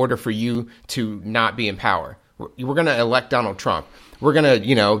shit in order for you to not be in power. We're going to elect Donald Trump. We're going to,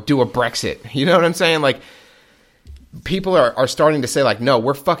 you know, do a Brexit. You know what I'm saying? Like, people are starting to say, like, no,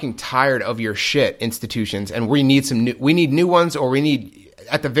 we're fucking tired of your shit institutions, and we need new ones, or we need,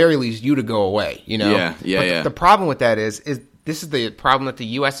 at the very least, you to go away, you know? Yeah. The problem with that is this is the problem that the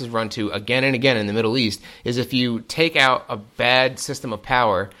U.S. has run to again and again in the Middle East, is if you take out a bad system of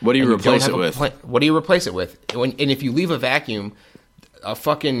power... What do you replace it with? What do you replace it with? And if you leave a vacuum, a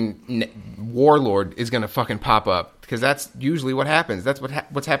fucking warlord is going to fucking pop up, because that's usually what happens. That's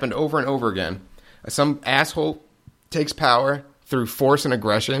what's happened over and over again. Some asshole takes power through force and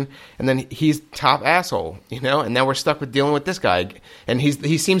aggression, and then he's top asshole, you know, and now we're stuck with dealing with this guy. And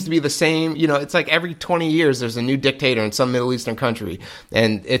he seems to be the same, you know, it's like every 20 years there's a new dictator in some Middle Eastern country,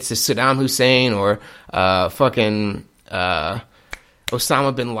 and it's a Saddam Hussein or Osama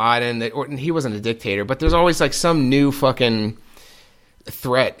bin Laden, or he wasn't a dictator, but there's always like some new fucking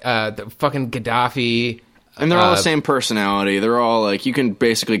threat, the fucking Gaddafi. And they're all the same personality. They're all like, you can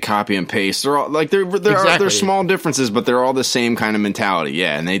basically copy and paste. They're all like, they're small differences, but they're all the same kind of mentality.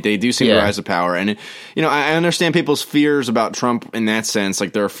 Yeah, and they do seem to rise to power. And you know, I understand people's fears about Trump in that sense.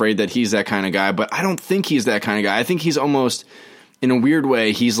 Like, they're afraid that he's that kind of guy, but I don't think he's that kind of guy. I think he's almost, in a weird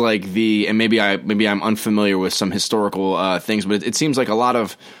way, he's like and maybe I'm unfamiliar with some historical things, but it seems like a lot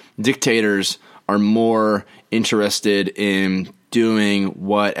of dictators are more interested in doing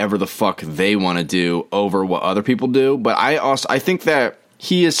whatever the fuck they want to do over what other people do. But I think that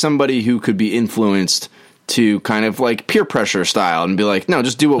he is somebody who could be influenced to kind of like peer pressure style and be like, no,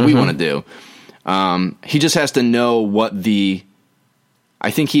 just do what we want to do. He just has to know what the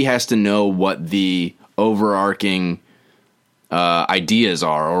overarching ideas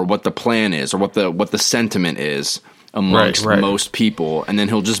are, or what the plan is, or what the sentiment is amongst most people, and then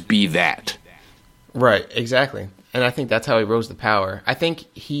he'll just be that. Right, exactly. And I think that's how he rose to power. I think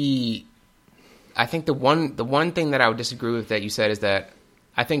the one thing that I would disagree with that you said is that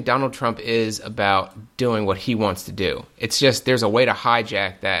I think Donald Trump is about doing what he wants to do. It's just there's a way to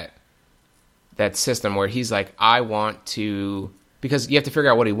hijack that system where he's like, I want to, because you have to figure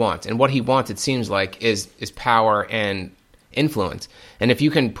out what he wants. And what he wants, it seems like, is power and influence. And if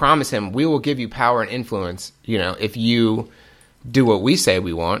you can promise him, we will give you power and influence, if you do what we say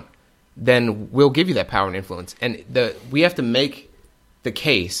we want, then we'll give you that power and influence. And we have to make the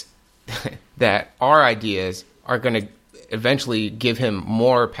case that our ideas are going to eventually give him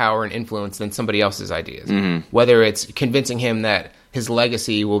more power and influence than somebody else's ideas. Mm-hmm. Whether it's convincing him that his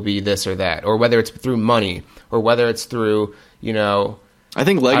legacy will be this or that, or whether it's through money, or whether it's through, I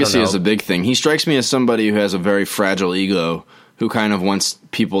think legacy is a big thing. He strikes me as somebody who has a very fragile ego, who kind of wants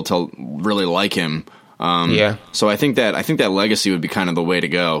people to really like him. So I think that legacy would be kind of the way to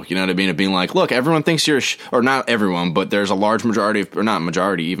go. You know what I mean? Of being like, look, everyone thinks you're, or not everyone, but there's a large majority, or not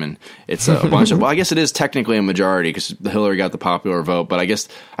majority even. It's a bunch of, well, I guess it is technically a majority because Hillary got the popular vote, but I guess,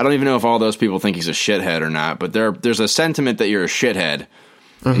 I don't even know if all those people think he's a shithead or not, but there's a sentiment that you're a shithead.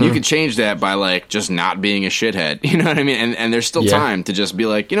 Mm-hmm. And you could change that by like just not being a shithead. You know what I mean? And there's still time to just be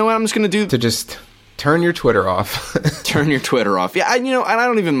like, you know what, I'm just going to do. To just turn your Twitter off. Turn your Twitter off. Yeah, and I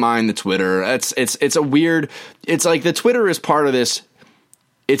don't even mind the Twitter. It's a weird. It's like the Twitter is part of this.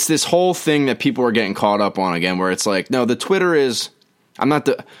 It's this whole thing that people are getting caught up on again, where it's like, no, the Twitter is. I'm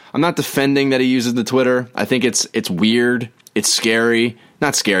not defending that he uses the Twitter. I think it's weird. It's scary.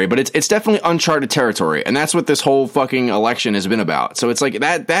 Not scary, but it's definitely uncharted territory, and that's what this whole fucking election has been about. So it's like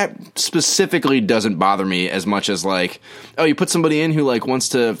that specifically doesn't bother me as much as like, oh, you put somebody in who like wants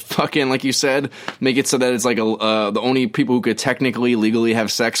to fucking, like you said, make it so that it's like the only people who could technically legally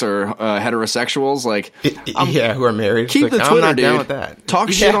have sex are heterosexuals, like who are married. Keep the Twitter, dude. Down with that.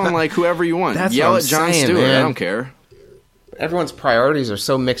 Talk shit on like whoever you want. That's Yell at Jon Stewart. Man. I don't care. Everyone's priorities are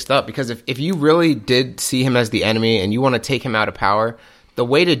so mixed up because if you really did see him as the enemy and you want to take him out of power, the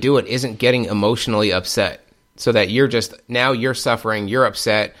way to do it isn't getting emotionally upset so that you're suffering, you're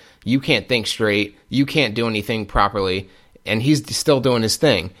upset, you can't think straight, you can't do anything properly, and he's still doing his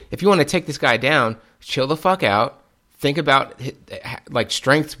thing. If you want to take this guy down, chill the fuck out, think about like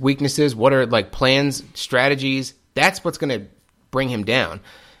strengths, weaknesses, what are like plans, strategies. That's what's going to bring him down.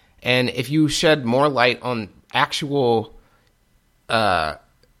 And if you shed more light on actual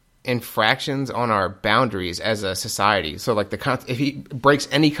infractions on our boundaries as a society. So like if he breaks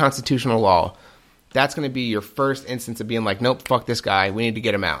any constitutional law, that's going to be your first instance of being like, nope, fuck this guy. We need to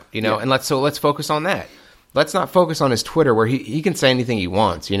get him out, and let's focus on that. Let's not focus on his Twitter where he can say anything he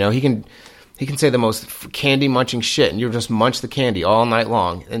wants. He can say the most candy munching shit and you'll just munch the candy all night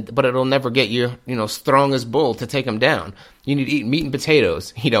long. But it'll never get you, strong as bull to take him down. You need to eat meat and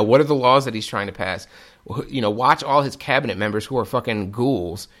potatoes. What are the laws that he's trying to pass? Watch all his cabinet members who are fucking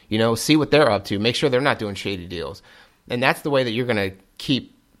ghouls, see what they're up to, make sure they're not doing shady deals. And that's the way that you're going to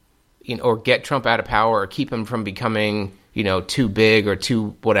keep, or get Trump out of power or keep him from becoming, too big or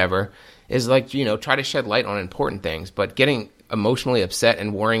too whatever, is like, try to shed light on important things. But getting emotionally upset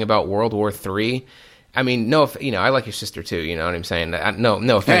and worrying about World War III, I mean, I like your sister too, you know what I'm saying?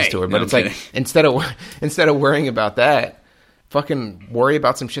 No offense to her, but it's like, instead of worrying about that, fucking worry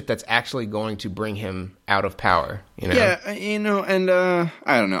about some shit that's actually going to bring him out of power. Yeah, and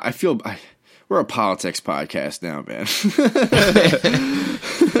I don't know. I feel we're a politics podcast now, man.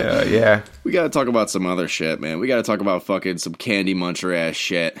 Yeah. We got to talk about some other shit, man. We got to talk about fucking some candy muncher ass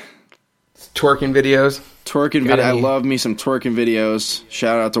shit. Twerking videos. I love me some twerking videos.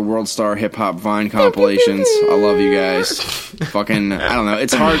 Shout out to World Star Hip Hop Vine compilations. I love you guys. Fucking, I don't know.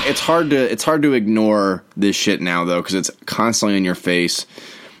 It's hard to ignore this shit now though, because it's constantly in your face.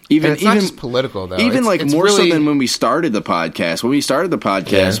 Even not just political though. Even it's more really, so than when we started the podcast. When we started the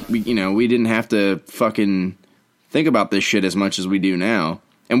podcast, we didn't have to fucking think about this shit as much as we do now,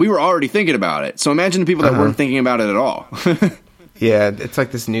 and we were already thinking about it. So imagine the people that weren't thinking about it at all. Yeah, it's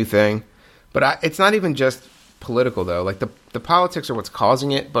like this new thing. But it's not even just political, though. Like, the politics are what's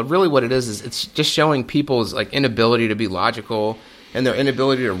causing it. But really what it is it's just showing people's, like, inability to be logical and their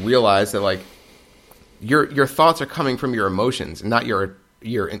inability to realize that, like, your thoughts are coming from your emotions and not your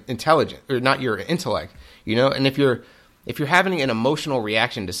intelligence, or not your intellect, And if you're if you're having an emotional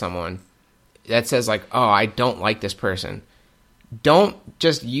reaction to someone that says like, oh, I don't like this person, don't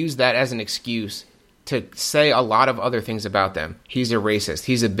just use that as an excuse to say a lot of other things about them. He's a racist.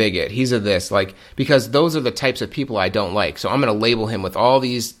 He's a bigot. He's a this. Like, because those are the types of people I don't like. So I'm going to label him with all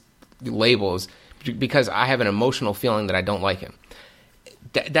these labels because I have an emotional feeling that I don't like him.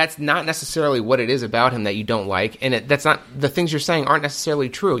 That's not necessarily what it is about him that you don't like. And that's not, the things you're saying aren't necessarily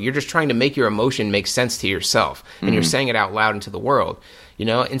true. You're just trying to make your emotion make sense to yourself. And you're saying it out loud into the world. You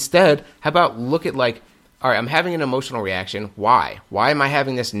know, instead, how about look at like, all right, I'm having an emotional reaction. Why? Why am I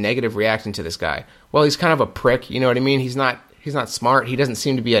having this negative reaction to this guy? Well, he's kind of a prick. You know what I mean? He's not smart. He doesn't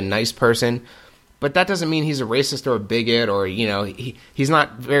seem to be a nice person. But that doesn't mean he's a racist or a bigot or, you know, he's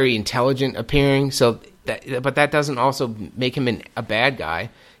not very intelligent appearing. But that doesn't also make him a bad guy,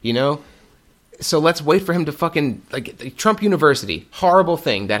 you know? So let's wait for him to fucking, like, Trump University, horrible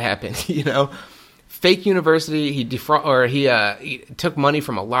thing that happened, you know? Fake university, he took money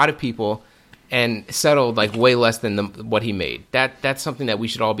from a lot of people and settled like way less than what he made. That's something that we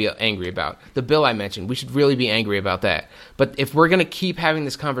should all be angry about. The bill I mentioned, we should really be angry about that. But if we're going to keep having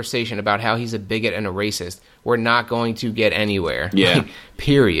this conversation about how he's a bigot and a racist, we're not going to get anywhere. Yeah. Like,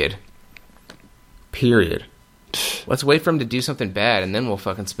 period. Let's wait for him to do something bad, and then we'll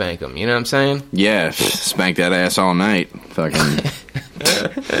fucking spank him. You know what I'm saying? Yeah, spank that ass all night. Fucking...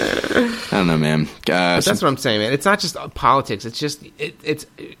 I don't know, man. But that's what I'm saying, man. It's not just politics. It's just it's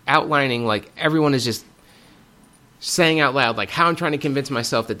outlining, like, everyone is just saying out loud, like, how I'm trying to convince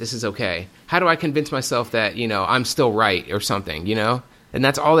myself that this is okay. How do I convince myself that, you know, I'm still right or something, you know? And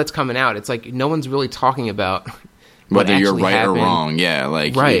that's all that's coming out. It's like no one's really talking about whether you're right or wrong. Yeah,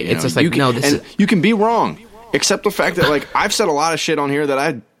 like, right. It's just like, you can be wrong. Except the fact that, like, I've said a lot of shit on here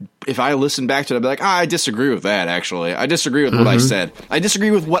that if I listen back to it, I'd be like, I disagree with that, actually. I disagree with what I said. I disagree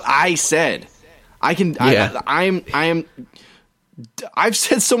with what I said. I've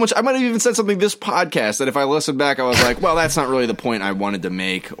said so much. I might have even said something this podcast that if I listened back, I was like, well, that's not really the point I wanted to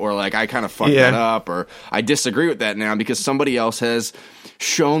make. Or, like, I kind of fucked that up. Or I disagree with that now because somebody else has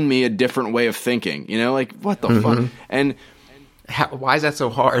shown me a different way of thinking. You know, like, what the fuck? And why is that so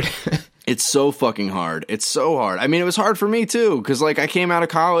hard? It's so fucking hard. It's so hard. I mean, it was hard for me too, because like I came out of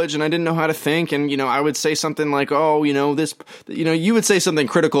college and I didn't know how to think, and you know, I would say something like, "Oh, you know, this," you know, you would say something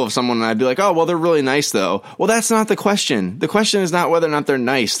critical of someone, and I'd be like, "Oh, well, they're really nice, though." Well, that's not the question. The question is not whether or not they're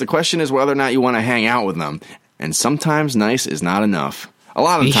nice. The question is whether or not you want to hang out with them. And sometimes nice is not enough. A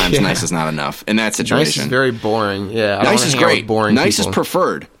lot of times, nice is not enough in that situation. Nice is very boring. Yeah, nice is great. Boring. Nice people. is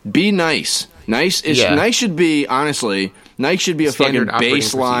preferred. Be nice. Nice should be, honestly. Nice should be a standard fucking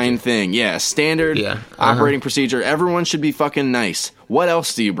baseline thing. Yeah, standard operating procedure. Everyone should be fucking nice. What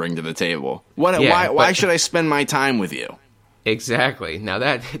else do you bring to the table? Why should I spend my time with you? Exactly. Now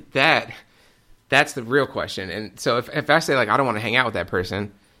that's the real question. And so if I say like I don't want to hang out with that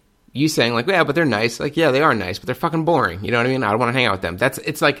person, you saying like, yeah, but they're nice. Like, yeah, they are nice, but they're fucking boring. You know what I mean? I don't want to hang out with them.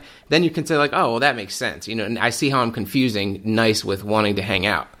 It's like then you can say like, oh, well, that makes sense. You know, and I see how I'm confusing nice with wanting to hang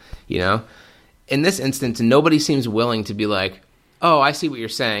out. You know. In this instance, nobody seems willing to be like, oh, I see what you're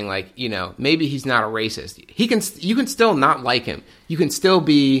saying. Like, you know, maybe he's not a racist. You can still not like him. You can still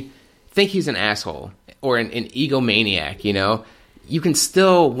think he's an asshole or an egomaniac, you know. You can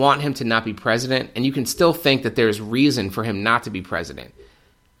still want him to not be president, and you can still think that there's reason for him not to be president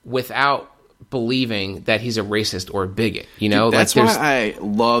without believing that he's a racist or a bigot, you know? Dude, that's why I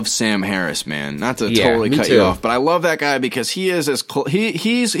love Sam Harris, man. Not to totally cut you off, but I love that guy because he is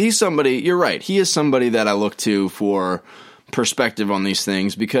he's somebody, you're right, he is somebody that I look to for perspective on these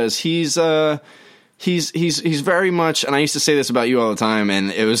things because he's very much, and I used to say this about you all the time,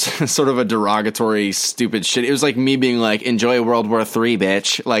 and it was sort of a derogatory, stupid shit. It was like me being like, enjoy World War III,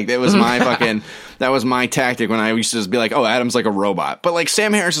 bitch. Like, that was my fucking, that was my tactic when I used to just be like, oh, Adam's like a robot. But like,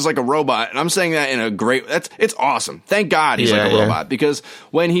 Sam Harris is like a robot, and I'm saying that in a great, it's awesome. Thank God he's like a robot, because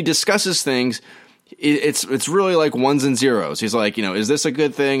when he discusses things, it's really like ones and zeros. He's like, you know, is this a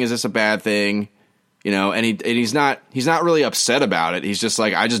good thing? Is this a bad thing? You know, and he's not really upset about it. He's just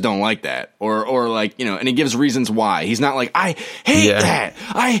like, I just don't like that. Or like, you know, and he gives reasons why. He's not like, I hate that.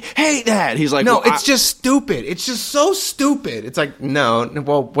 I hate that. He's like, no, well, it's just stupid. It's just so stupid. It's like, no,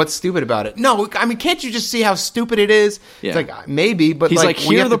 well, what's stupid about it? No, I mean, can't you just see how stupid it is? Yeah. It's like, maybe, but he's like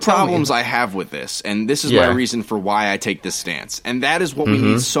here are the problems I have with this. And this is my reason for why I take this stance. And that is what we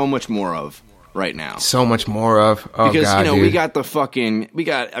need so much more of right now. So much more of. Oh, because, God, you know, dude.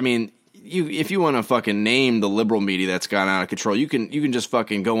 I mean, if you want to fucking name the liberal media that's gone out of control, you can just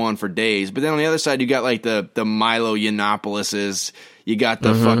fucking go on for days. But then on the other side, you got like the Milo Yiannopoulos, You got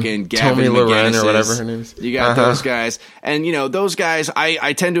the fucking Gavin Tommy Loren McGinnis's, or whatever her name is. You got those guys. And, you know, those guys,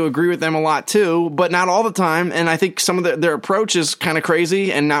 I tend to agree with them a lot too, but not all the time. And I think some of their approach is kind of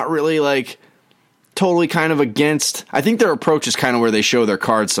crazy and not really like totally kind of against. I think their approach is kind of where they show their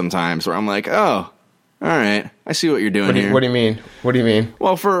cards sometimes, where I'm like, oh, all right, I see what you're doing here. What do you mean? What do you mean?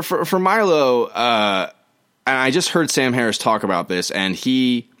 Well, for Milo, and I just heard Sam Harris talk about this, and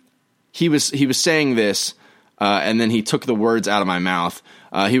he was saying this, and then he took the words out of my mouth.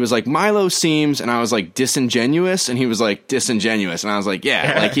 He was like, Milo seems, and I was like, disingenuous, and he was like, disingenuous, and I was like,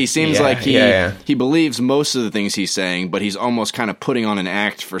 yeah, like he seems like he believes most of the things he's saying, but he's almost kind of putting on an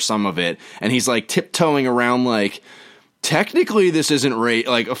act for some of it, and he's like tiptoeing around like, technically this isn't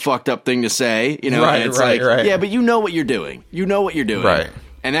like a fucked up thing to say, you know, and it's right. Yeah, but you know what you're doing. You know what you're doing. Right.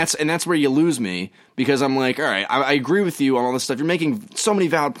 And that's where you lose me, because I'm like, all right, I agree with you on all this stuff. You're making so many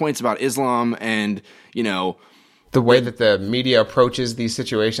valid points about Islam and, you know, the way that the media approaches these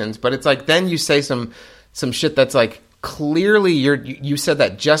situations, but it's like then you say some shit that's like clearly you said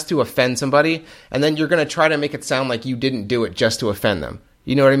that just to offend somebody, and then you're going to try to make it sound like you didn't do it just to offend them.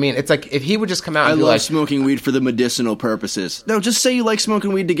 You know what I mean? It's like if he would just come out and be like, I love smoking weed for the medicinal purposes. No, just say you like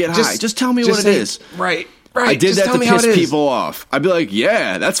smoking weed to get high. Just tell me what it is. Right. I did that to piss people off. I'd be like,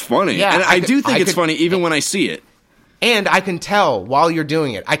 yeah, that's funny. Yeah, and I do think it's funny even when I see it. And I can tell while you're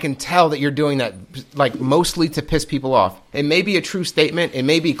doing it. I can tell that you're doing that like mostly to piss people off. It may be a true statement. It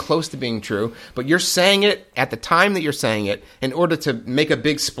may be close to being true. But you're saying it at the time that you're saying it in order to make a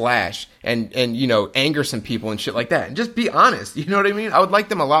big splash and you know, anger some people and shit like that. And just be honest. You know what I mean? I would like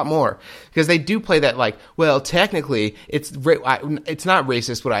them a lot more. Because they do play that like, well, technically, it's not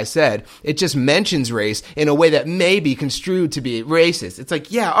racist what I said. It just mentions race in a way that may be construed to be racist. It's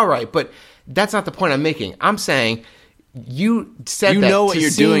like, yeah, all right. But that's not the point I'm making. I'm saying... You said you that know what you're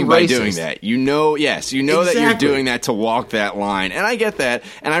doing by racist. doing that. You know exactly. That you're doing that to walk that line, and I get that,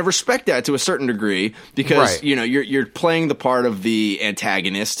 and I respect that to a certain degree because you know you're playing the part of the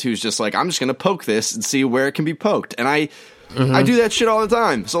antagonist who's just like, I'm just going to poke this and see where it can be poked, and I do that shit all the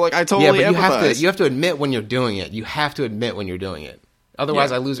time. So like I totally empathize. You have to admit when you're doing it. You have to admit when you're doing it.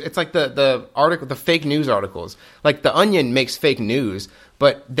 Otherwise, I lose. It's like the article, the fake news articles. Like The Onion makes fake news.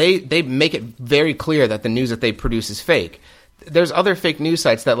 But they make it very clear that the news that they produce is fake. There's other fake news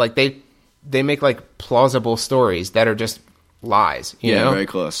sites that like they make like plausible stories that are just lies. You know? Very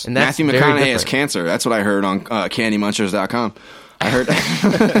close. And Matthew McConaughey has cancer. That's what I heard on CandyMunchers.com. I heard.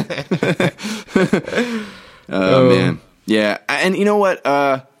 Oh man, yeah. And you know what?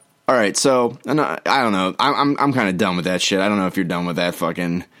 All right. So I don't know. I'm kind of done with that shit. I don't know if you're done with that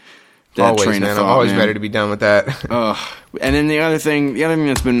fucking. Always, man. I'm always ready to be done with that. And then the other thing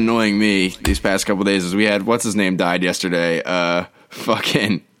that's been annoying me these past couple of days is we had what's his name died yesterday.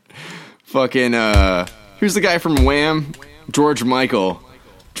 Fucking. Who's the guy from Wham? George Michael.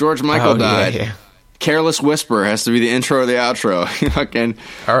 George Michael died. Yeah. Careless Whisper has to be the intro or the outro. Fucking.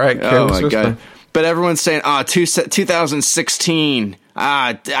 All right. Careless Whisper. God. But everyone's saying, 2016.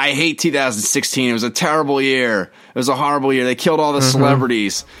 I hate 2016. It was a terrible year. It was a horrible year. They killed all the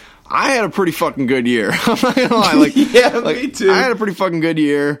celebrities. I had a pretty fucking good year. I'm not gonna lie. Me too. I had a pretty fucking good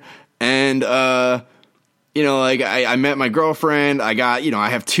year, and you know, like I met my girlfriend. I got, you know,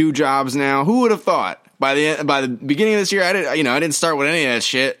 I have 2 jobs now. Who would have thought by the beginning of this year? I didn't start with any of that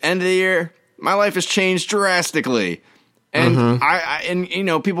shit. End of the year, my life has changed drastically, and and you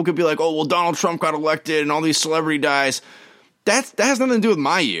know, people could be like, oh well, Donald Trump got elected, and all these celebrity dies. That has nothing to do with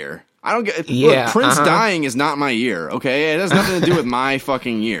my year. I don't get. Look, Prince dying is not my year. Okay, it has nothing to do with my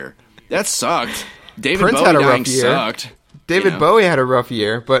fucking year. That sucked. David Bowie dying sucked. David Bowie had a rough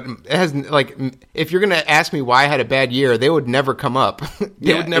year, but it has like if you're gonna ask me why I had a bad year, they would never come up.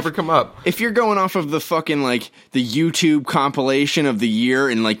 They would never come up. If you're going off of the fucking like the YouTube compilation of the year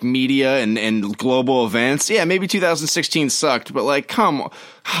in like media and global events, yeah, maybe 2016 sucked, but like, come on,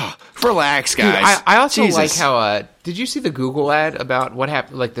 relax, guys. Dude, I also like how. Did you see the Google ad about what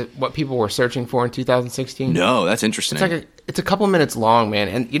happened? Like what people were searching for in 2016? No, that's interesting. It's a couple minutes long, man.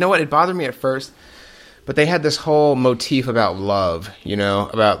 And you know what? It bothered me at first. But they had this whole motif about love, you know,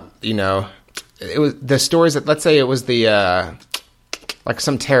 it was the stories that, let's say it was the, like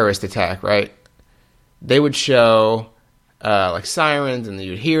some terrorist attack, right? They would show, like sirens and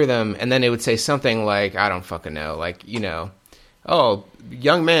you'd hear them and then it would say something like, I don't fucking know, like, you know, oh,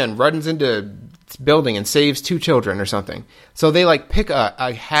 young man runs into building and saves 2 children or something. So they like pick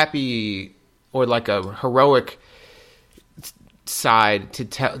a happy or like a heroic side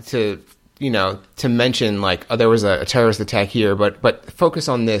to mention like, oh, there was a terrorist attack here, but focus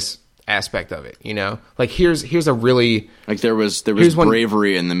on this aspect of it, you know? Like here's a really like there was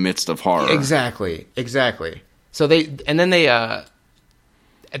bravery in the midst of horror. Exactly. So they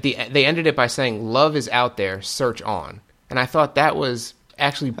they ended it by saying, "Love is out there, search on." And I thought that was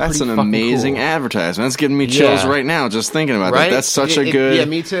actually pretty That's an fucking amazing cool. advertisement. That's giving me chills right now just thinking about that. That's such a good... Yeah,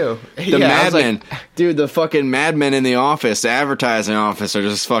 me too. The Mad Men. Dude, the fucking Mad Men in the office, the advertising office, are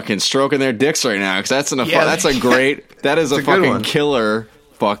just fucking stroking their dicks right now. Because that's a great... That is a fucking killer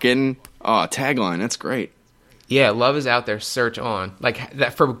fucking tagline. That's great. Yeah, love is out there, search on. Like,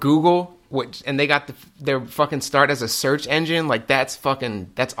 that for Google... and they got their fucking start as a search engine. Like, that's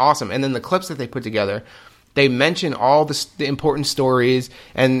awesome. And then the clips that they put together, they mention all the important stories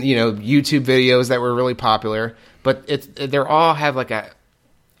and, you know, YouTube videos that were really popular. But they're all have like a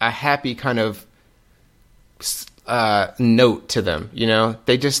happy kind of note to them. You know,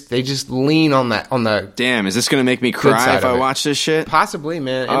 they just lean on the. Damn, is this gonna make me cry if I watch this shit? Possibly,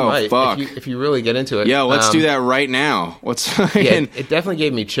 man. It might, fuck. If you really get into it. Yo, let's do that right now. It definitely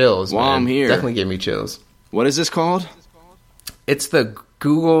gave me chills. While I'm here, definitely gave me chills. What is this called? It's the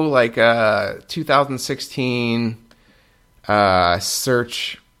Google 2016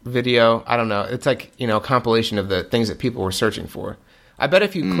 search video. I don't know. It's like, you know, a compilation of the things that people were searching for. I bet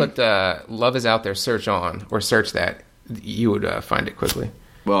if you clicked "Love is out there, search on" or search that, you would find it quickly.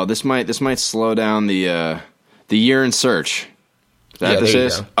 Well, this might slow down the year in search. Is that this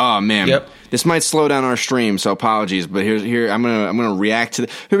is? Go. Oh man, yep. This might slow down our stream, so apologies. But here I'm gonna react to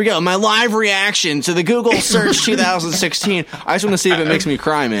here we go. My live reaction to the Google search 2016. I just want to see if it makes me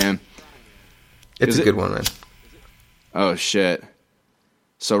cry, man. It's a good one, man. Oh shit.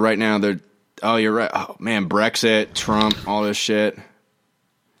 So right now they're. Oh, you're right. Oh man, Brexit, Trump, all this shit.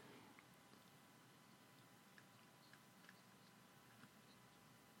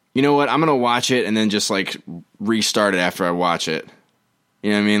 You know what? I'm gonna watch it and then just like restart it after I watch it. You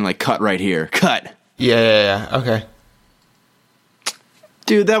know what I mean? Like, cut right here. Cut. Yeah. Okay.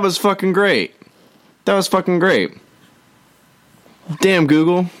 Dude, that was fucking great. Damn,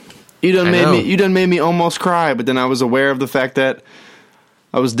 Google. You done made me almost cry, but then I was aware of the fact that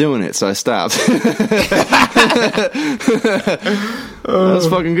I was doing it, so I stopped. That was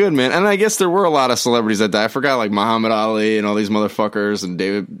fucking good, man. And I guess there were a lot of celebrities that died. I forgot, like, Muhammad Ali and all these motherfuckers and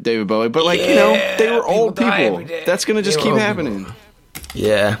David Bowie. But, like, you know, they were old people. That's going to just keep happening. People.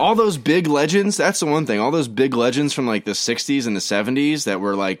 Yeah. All those big legends, that's the one thing. All those big legends from, like, the 60s and the 70s that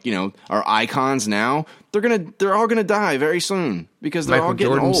were, like, you know, are icons now, they're all gonna die very soon because they're all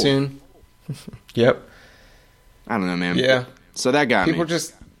getting old. Soon. Yep. I don't know, man. Yeah. So that got people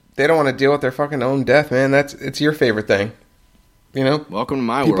they don't want to deal with their fucking own death, man. It's your favorite thing. You know? Welcome to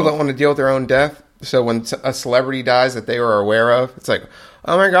my world. People don't want to deal with their own death. So when a celebrity dies that they were aware of, it's like,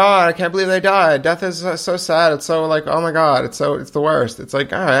 oh my God, I can't believe they died. Death is so sad. It's so like, oh my God, it's the worst. It's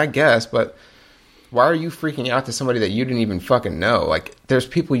like, all right, I guess, but why are you freaking out to somebody that you didn't even fucking know? Like, there's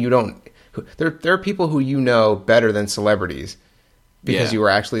people there are people who you know better than celebrities because you were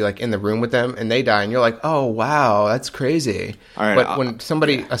actually like in the room with them and they die and you're like, oh wow, that's crazy. All right, but when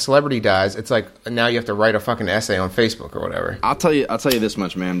a celebrity dies, it's like now you have to write a fucking essay on Facebook or whatever. I'll tell you this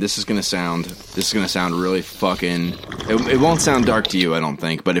much, man. This is gonna sound really fucking. It won't sound dark to you, I don't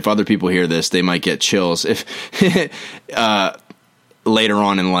think. But if other people hear this, they might get chills if later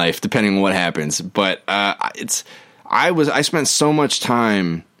on in life, depending on what happens. But I spent so much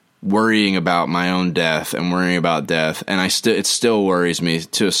time worrying about my own death and worrying about death, and it still worries me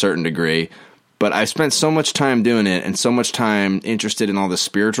to a certain degree. But I spent so much time doing it and so much time interested in all the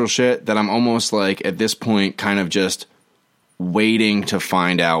spiritual shit that I'm almost like at this point kind of just waiting to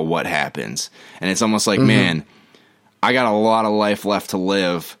find out what happens. And it's almost like, man, I got a lot of life left to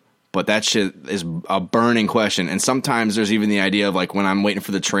live, but that shit is a burning question. And sometimes there's even the idea of like when I'm waiting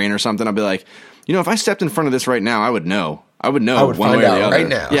for the train or something, I'll be like, you know, if I stepped in front of this right now, I would know. I would know one way or the other. Right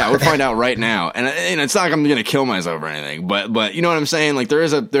now. Yeah, I would find out right now. And it's not like I'm going to kill myself or anything, but you know what I'm saying? Like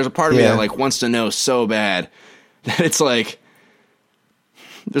there's a part of me that like wants to know so bad that it's like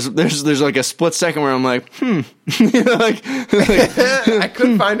there's like a split second where I'm like, you know, like I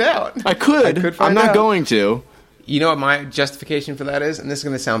could find out. I could. I'm not going to. You know what my justification for that is? And this is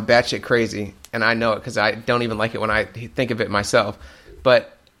going to sound batshit crazy, and I know it because I don't even like it when I think of it myself.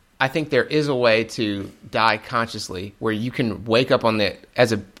 But I think there is a way to die consciously where you can wake up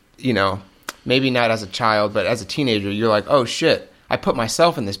as a, you know, maybe not as a child, but as a teenager, you're like, oh shit, I put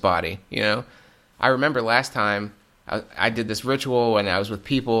myself in this body, you know? I remember last time I did this ritual and I was with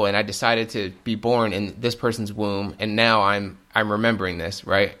people and I decided to be born in this person's womb and now I'm remembering this,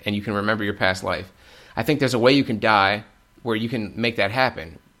 right? And you can remember your past life. I think there's a way you can die where you can make that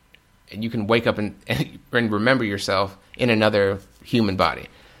happen and you can wake up and remember yourself in another human body.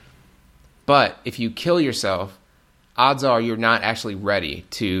 But if you kill yourself, odds are you're not actually ready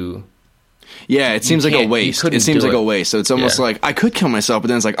to Yeah, it seems like a waste. It seems like a waste. So it's almost like I could kill myself, but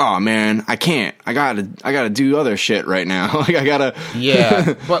then it's like, oh man, I can't. I gotta do other shit right now. Like I gotta.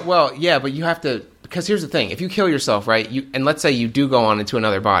 Yeah, but you have to, because here's the thing: if you kill yourself, right? And let's say you do go on into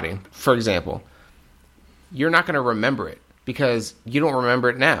another body, for example, you're not going to remember it because you don't remember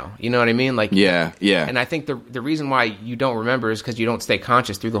it now. You know what I mean? Like yeah. And I think the reason why you don't remember is because you don't stay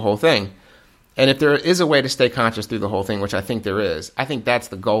conscious through the whole thing. And if there is a way to stay conscious through the whole thing, which I think there is, I think that's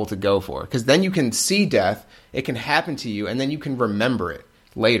the goal to go for. Because then you can see death, it can happen to you, and then you can remember it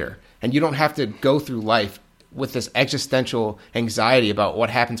later. And you don't have to go through life with this existential anxiety about what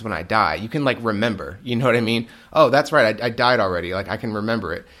happens when I die. You can, like, remember. You know what I mean? Oh, that's right, I died already. Like, I can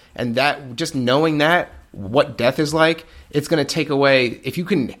remember it. And that, just knowing that, what death is like, it's going to take away, if you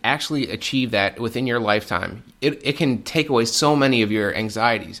can actually achieve that within your lifetime, it can take away so many of your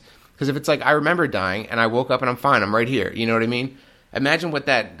anxieties. Because if it's like, I remember dying and I woke up and I'm fine, I'm right here. You know what I mean? Imagine what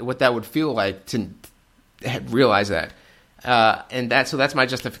that would feel like to realize that. So that's my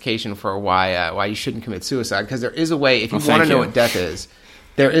justification for why you shouldn't commit suicide. Because there is a way, if you want to know what death is,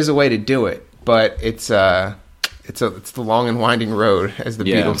 there is a way to do it. But it's the long and winding road, as the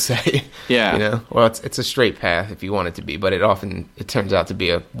Beatles say. Yeah. You know, well, it's a straight path if you want it to be, but it turns out to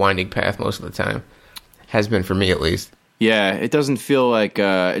be a winding path most of the time. Has been for me, at least. Yeah, it doesn't feel like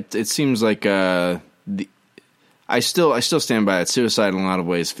it seems like I still stand by it. Suicide in a lot of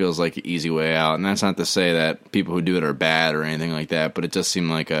ways feels like an easy way out, and that's not to say that people who do it are bad or anything like that, but it does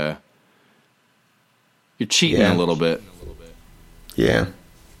seem like you're cheating a little bit. Yeah.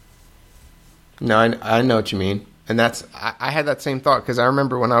 No, I know what you mean. And that's, I had that same thought because I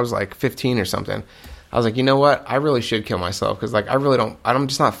remember when I was like 15 or something, I was like, you know what? I really should kill myself because like I'm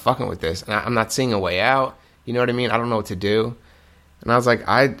just not fucking with this. And I'm not seeing a way out. You know what I mean? I don't know what to do. And I was like,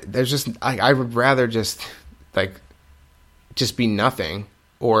 I would rather just be nothing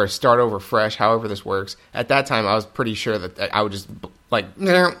or start over fresh, however this works. At that time, I was pretty sure that I would just like,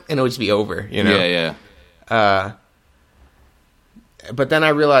 and it would just be over, you know? Yeah. But then I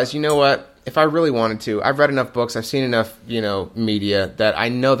realized, you know what? If I really wanted to, I've read enough books, I've seen enough, media that I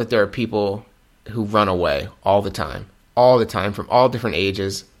know that there are people who run away all the time from all different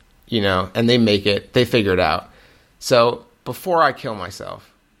ages, and they make it, they figure it out. So before I kill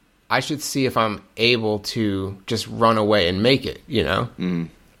myself, I should see if I'm able to just run away and make it,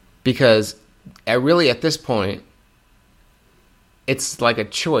 because at this point, it's like a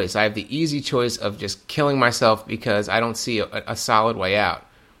choice. I have the easy choice of just killing myself because I don't see a solid way out.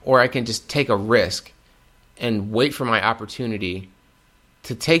 Or I can just take a risk and wait for my opportunity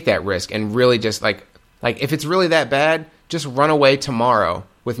to take that risk and really just like if it's really that bad, just run away tomorrow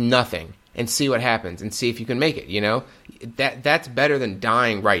with nothing and see what happens and see if you can make it, That's better than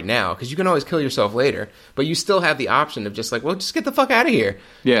dying right now because you can always kill yourself later, but you still have the option of just just get the fuck out of here.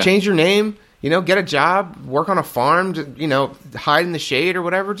 Yeah. Change your name, get a job, work on a farm, hide in the shade or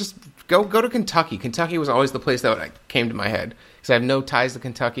whatever. Just go to Kentucky. Kentucky was always the place that came to my head. Because I have no ties to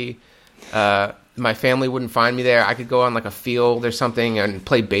Kentucky. My family wouldn't find me there. I could go on like a field or something and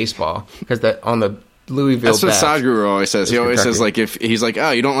play baseball because on the Louisville. That's what Sadhguru always says. He always says if he's like, oh,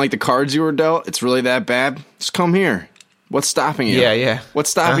 you don't like the cards you were dealt? It's really that bad? Just come here. What's stopping you? Yeah.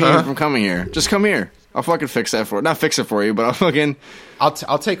 What's stopping you from coming here? Just come here. I'll fucking fix that not fix it for you, but I'll fucking. I'll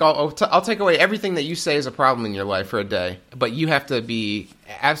take away everything that you say is a problem in your life for a day, but you have to be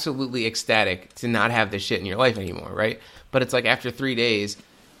absolutely ecstatic to not have this shit in your life anymore, right? But it's like after 3 days,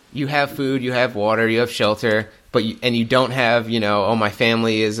 you have food, you have water, you have shelter, but you don't have, my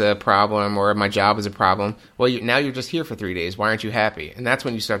family is a problem or my job is a problem. Well, now you're just here for 3 days. Why aren't you happy? And that's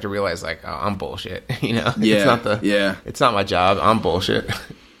when you start to realize, oh, I'm bullshit. Yeah. It's not my job. I'm bullshit.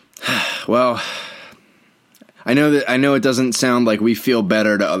 Well, I know it doesn't sound like we feel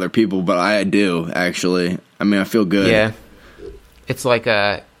better to other people, but I do actually. I mean, I feel good. Yeah. It's like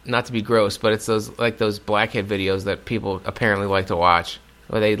not to be gross, but it's those blackhead videos that people apparently like to watch,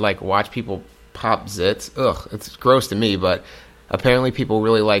 where they watch people pop zits. Ugh, it's gross to me, but apparently people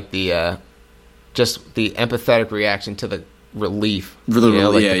really like the just the empathetic reaction to the relief.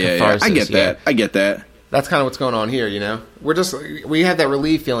 Yeah. I get that. That's kind of what's going on here, we have that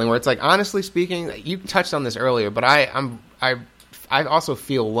relief feeling where it's like, honestly speaking, you touched on this earlier, but I also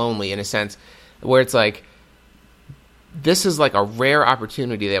feel lonely in a sense where it's like, this is like a rare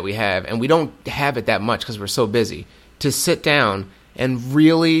opportunity that we have, and we don't have it that much because we're so busy, to sit down and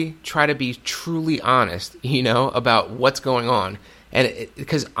really try to be truly honest, about what's going on. And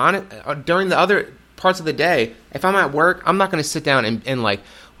during the other parts of the day, if I'm at work, I'm not going to sit down and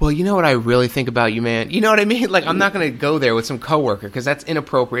well, you know what I really think about you, man? You know what I mean? Like, I'm not going to go there with some coworker because that's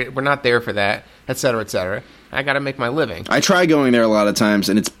inappropriate. We're not there for that, et cetera, et cetera. I got to make my living. I try going there a lot of times,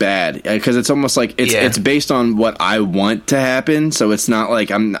 and it's bad because it's almost like it's based on what I want to happen. So it's not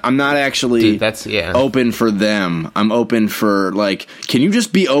like I'm not actually open for them. I'm open for, like, can you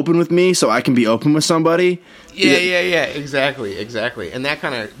just be open with me so I can be open with somebody? Yeah. Exactly. And that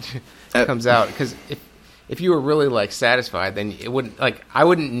kind of comes out because if you were really like satisfied, then it wouldn't, like, I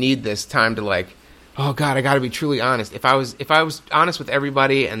wouldn't need this time to, like, oh God, I got to be truly honest. If I was honest with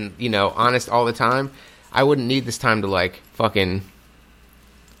everybody and, you know, honest all the time, I wouldn't need this time to, like, fucking,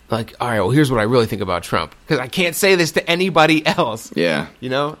 like, all right, well, here's what I really think about Trump. Because I can't say this to anybody else. Yeah. You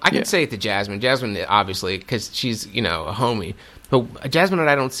know? I can say it to Jasmine. Jasmine, obviously, because she's, you know, a homie. But Jasmine and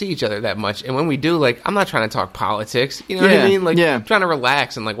I don't see each other that much. And when we do, like, I'm not trying to talk politics. You know what I mean? Like, I'm trying to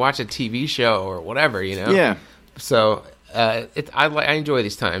relax and, like, watch a TV show or whatever, you know? Yeah. So, I enjoy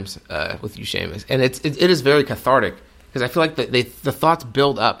these times with you, Seamus. And it is very cathartic. Because I feel like the thoughts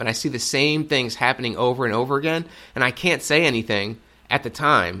build up, and I see the same things happening over and over again, and I can't say anything at the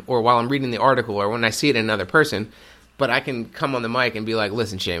time, or while I'm reading the article, or when I see it in another person, but I can come on the mic and be like,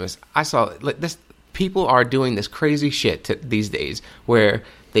 listen, Seamus, I saw this. People are doing this crazy shit these days, where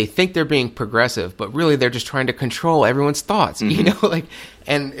they think they're being progressive, but really they're just trying to control everyone's thoughts, you know? Like,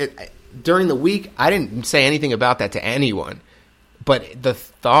 and during the week, I didn't say anything about that to anyone. But the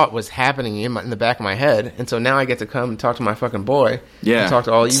thought was happening in the back of my head, and so now I get to come and talk to my fucking boy. Yeah, and talk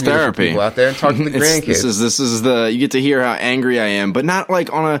to all you beautiful people out there, and talk to the grandkids. This is the, you get to hear how angry I am, but not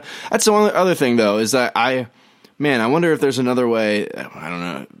like on a. That's the one other thing though, is that I wonder if there's another way. I don't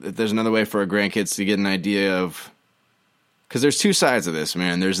know if there's another way for our grandkids to get an idea of, because there's two sides of this,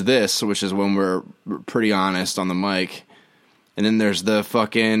 man. There's this, which is when we're pretty honest on the mic, and then there's the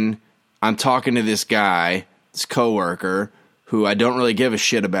fucking, I'm talking to this guy, this coworker, who I don't really give a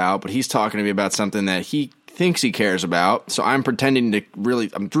shit about, but he's talking to me about something that he thinks he cares about. So I'm pretending to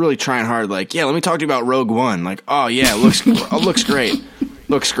I'm really trying hard, like, yeah, let me talk to you about Rogue One. Like, oh yeah, looks great.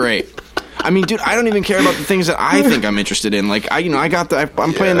 Looks great. I mean, dude, I don't even care about the things that I think I'm interested in. Like,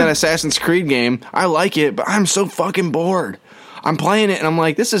 I'm playing that Assassin's Creed game. I like it, but I'm so fucking bored. I'm playing it and I'm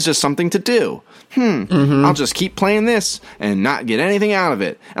like, this is just something to do. I'll just keep playing this and not get anything out of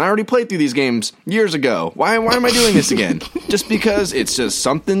it. And I already played through these games years ago. Why am I doing this again? Just because it's just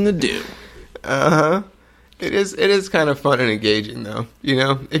something to do. It is kind of fun and engaging, though. You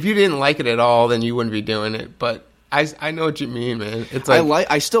know, if you didn't like it at all, then you wouldn't be doing it. But I know what you mean, man. It's like,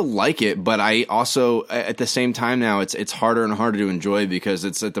 I still like it, but I also, at the same time now, it's harder and harder to enjoy because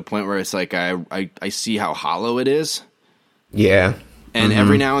it's at the point where it's like I see how hollow it is. Yeah. And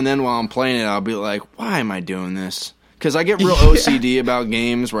every now and then while I'm playing it, I'll be like, why am I doing this? Because I get real OCD about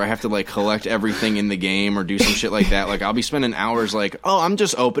games where I have to, like, collect everything in the game or do some shit like that. Like, I'll be spending hours like, oh, I'm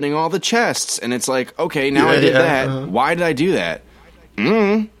just opening all the chests. And it's like, okay, now I did that. Why did I do that?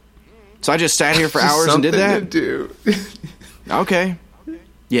 So I just sat here for hours and did that? To do. Okay.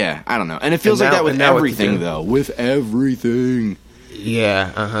 Yeah, I don't know. And it feels like that with everything, though. With everything.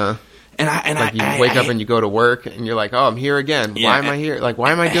 Yeah, And you wake up and you go to work and you're like, oh, I'm here again. Why am I here? Like,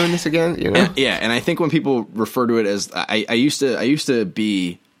 why am I doing this again? You know? And I think when people refer to it as, I used to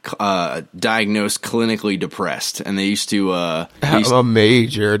be diagnosed clinically depressed, and they used to have a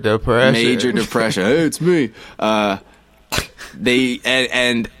major depression. Major depression. Hey, it's me. And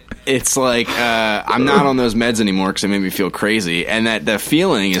it's like I'm not on those meds anymore because it made me feel crazy, and that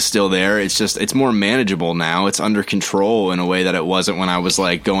feeling is still there. It's just it's more manageable now. It's under control in a way that it wasn't when I was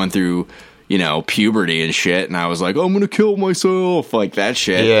like going through, you know, puberty and shit, and I was like, oh, I'm gonna kill myself, like that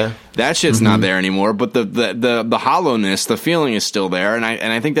shit. Yeah, that shit's not there anymore. But the hollowness, the feeling is still there, and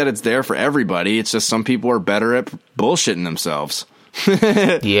I think that it's there for everybody. It's just some people are better at bullshitting themselves.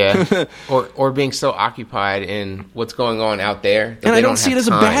 Yeah, or being so occupied in what's going on out there, and I don't see it as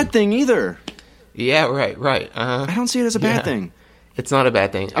a bad thing either. Yeah, right. I don't see it as a bad thing. It's not a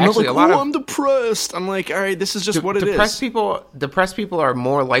bad thing. I'm actually like, I'm depressed. I'm like, all right, this is just what it is. Depressed people are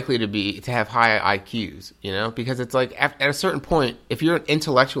more likely to have high IQs, you know, because it's like at a certain point, if you're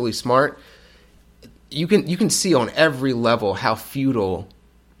intellectually smart, you can see on every level how futile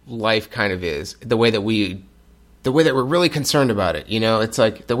life kind of is. The way that we're really concerned about it, you know, it's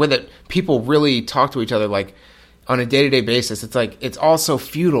like the way that people really talk to each other, like on a day-to-day basis. It's like, it's all so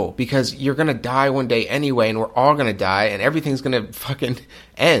futile because you're going to die one day anyway, and we're all going to die, and everything's going to fucking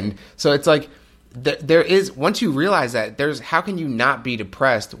end. So it's like, there is, once you realize that, how can you not be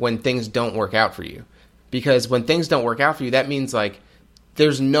depressed when things don't work out for you? Because when things don't work out for you, that means like,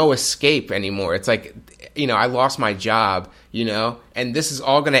 there's no escape anymore. It's like, you know, I lost my job, you know, and this is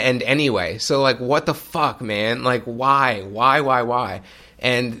all going to end anyway. So like, what the fuck, man? Like, why?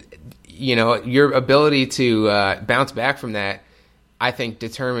 And, you know, your ability to bounce back from that, I think,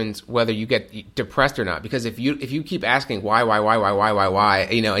 determines whether you get depressed or not. Because if you keep asking why,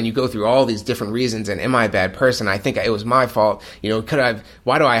 you know, and you go through all these different reasons, and am I a bad person? I think it was my fault. You know,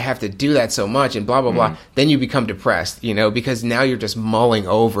 why do I have to do that so much? And blah, blah, blah. Then you become depressed, you know, because now you're just mulling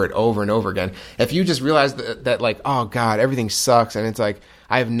over it over and over again. If you just realize that like, oh God, everything sucks. And it's like,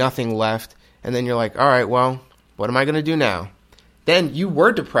 I have nothing left. And then you're like, all right, well, what am I going to do now? Then you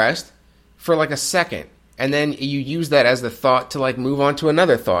were depressed for like a second. And then you use that as the thought to like move on to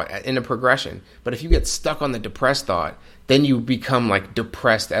another thought in a progression. But if you get stuck on the depressed thought, then you become like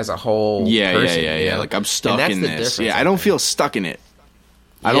depressed as a whole person. Yeah. Like I'm stuck in this. Yeah, I don't feel stuck in it.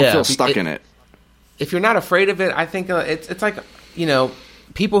 I don't feel stuck in it. If you're not afraid of it, I think it's like, you know,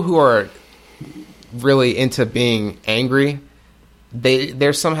 people who are really into being angry,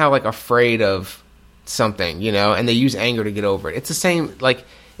 they're somehow like afraid of something, you know, and they use anger to get over it. It's the same, like,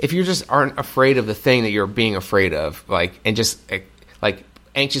 if you just aren't afraid of the thing that you're being afraid of, like, and just like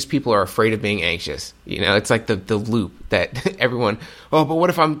anxious people are afraid of being anxious, you know, it's like the loop that everyone, oh, but what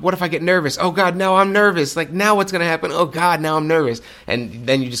if I get nervous? Oh God, now I'm nervous. Like, now what's going to happen? Oh God, now I'm nervous. And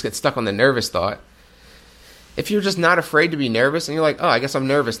then you just get stuck on the nervous thought. If you're just not afraid to be nervous and you're like, oh, I guess I'm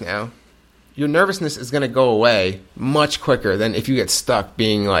nervous now, your nervousness is going to go away much quicker than if you get stuck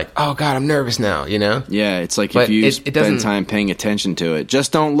being like, oh God, I'm nervous now, you know? Yeah, it's like if you spend time paying attention to it.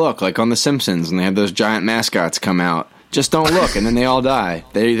 Just don't look, like on The Simpsons, and they have those giant mascots come out. Just don't look, and then they all die.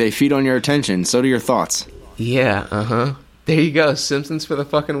 They feed on your attention. So do your thoughts. Yeah, There you go. Simpsons for the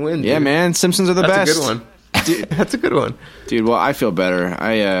fucking win, dude. Yeah, man. Simpsons are the best. That's a good one. Dude, that's a good one. Dude, well, I feel better.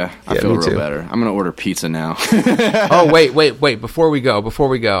 I feel real better. I'm going to order pizza now. Oh, wait. Before we go,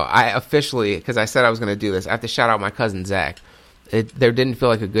 I officially, because I said I was going to do this, I have to shout out my cousin, Zach. There didn't feel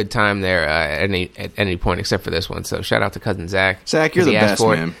like a good time there at any point except for this one. So shout out to cousin Zach. Zach, you're the best,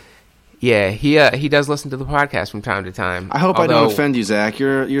 man. Yeah, he does listen to the podcast from time to time. I hope I don't offend you, Zach.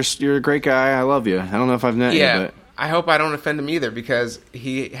 You're a great guy. I love you. I don't know if I've met you, but I hope I don't offend him either, because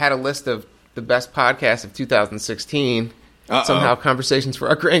he had a list of the best podcasts of 2016. Somehow Conversations for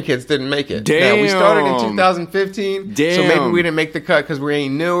Our Grandkids didn't make it. Damn. Now, we started in 2015, so maybe we didn't make the cut because we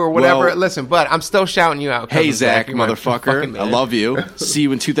ain't new or whatever. Well, listen, but I'm still shouting you out. Hey, Zach, motherfucker. I love you. See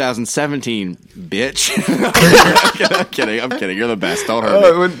you in 2017, bitch. I'm kidding. You're the best. Don't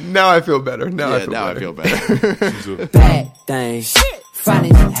hurt me. Now I feel better. I feel better. Bad things,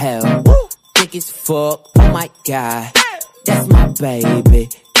 fine as hell, thick as fuck. Oh my God, that's my baby.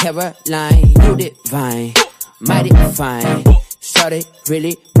 Caroline, you divine, mighty fine. Started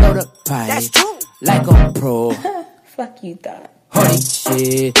really blow the pipe. That's true. Like a pro. Fuck you thought. Holy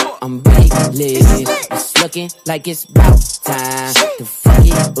shit, I'm really lit. It's looking like it's about time to fuck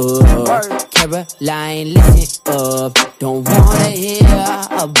it up. Caroline, listen up. Don't wanna hear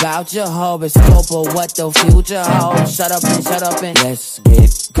about your horoscope or what the future holds. Shut up and let's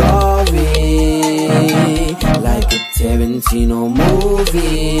get gory, like a Tarantino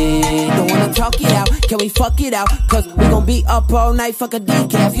movie. Don't wanna talk it out, can we fuck it out? Cause we gon' be up all night, fuck a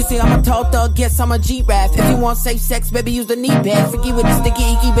decaf. You see I'm a tall thug, guess I'm a G-Rap. If you want safe sex, baby, use the knee pad. Freaky with the sticky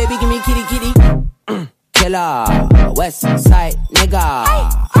icky, baby, give me kitty. Killer, west side nigga.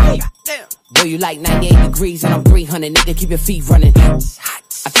 Boy, you like 98 degrees and I'm 300, nigga, keep your feet running.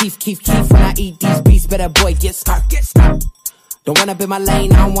 I keep when I eat these beats, better boy, get scarf. Don't run up in my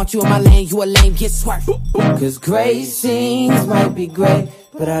lane, I don't want you in my lane, you a lame, get swerved. Cause great scenes might be great,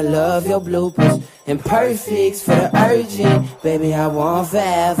 but I love your bloopers. And perfects for the urgent, baby, I want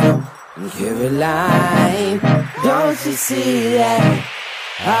forever. Caroline, don't you see that?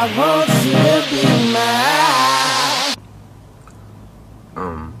 I want you to be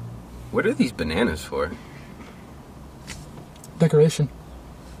mine. What are these bananas for? Decoration.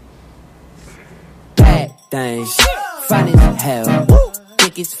 Bad things, fine as hell,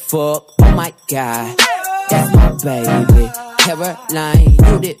 thick as fuck. Oh my God, that's my baby. Caroline,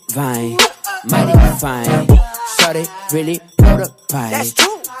 you divine, mighty fine. Started really blow the pipe.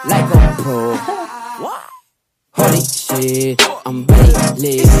 Like a pro. Holy shit, I'm really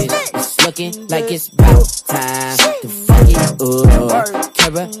lit. It's looking like it's about time to fuck it up.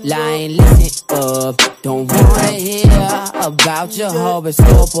 Caroline, listen up. Don't wanna hear about your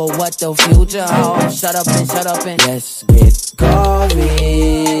horoscope or what the future holds. Shut up and let's get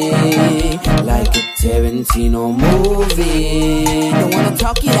gory, like a Tarantino movie. Don't wanna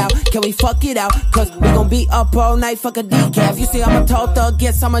talk it out, can we fuck it out? Cause we gon' be up all night, fuck a decaf. You see I'm a tall thug,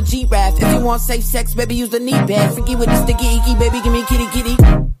 guess I'm a G-Rap. If you want safe sex, baby, use the knee pad. Freaky with the sticky icky, baby, give me kitty.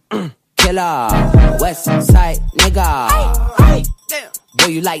 Killer, west side nigga. Boy,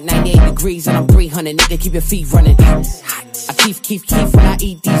 you like 98 degrees and I'm 300, nigga, keep your feet running. I keep when I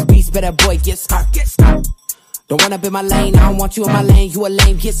eat these beats, better boy, get scarf. Don't wanna be my lane, I don't want you in my lane, you a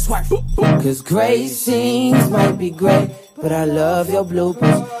lame, get swerved. Cause great scenes might be great, but I love your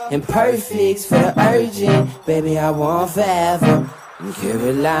bloopers. And perfects for the urgent, baby, I want forever. And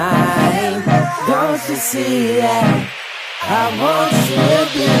Caroline, don't you see that? I want you to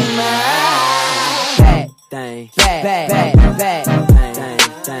be mine. Bad thing, bad thing.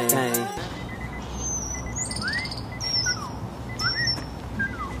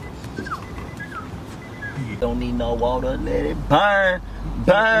 Don't need no water, let it burn.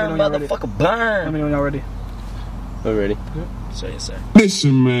 Burn, motherfucker, burn. Let me know when y'all ready. We're ready. Say it, sir.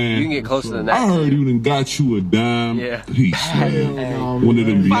 Listen, man. You can get closer than that. I heard you done got you a dime piece, man. One of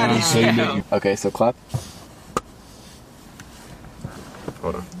them Beyonce niggas. Okay, so clap.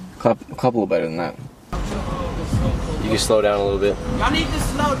 Hold on. Clap a little better than that. You can slow down a little bit. Y'all need to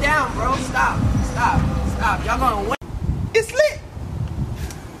slow down, bro. Stop. Y'all gonna win. It's lit.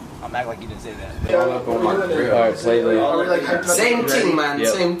 I'm acting like you didn't say that. Alright, play later. Same team, man.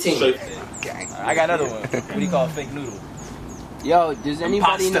 Yep. Same team. I got another one. What do you call a fake noodle? Yo, does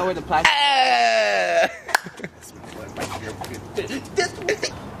anybody know where the plastic?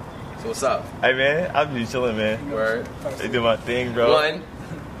 So what's up? Hey man, I'm just chilling, man. Word. They do my thing, bro. 1,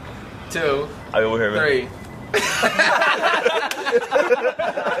 2, I over here, man. 3.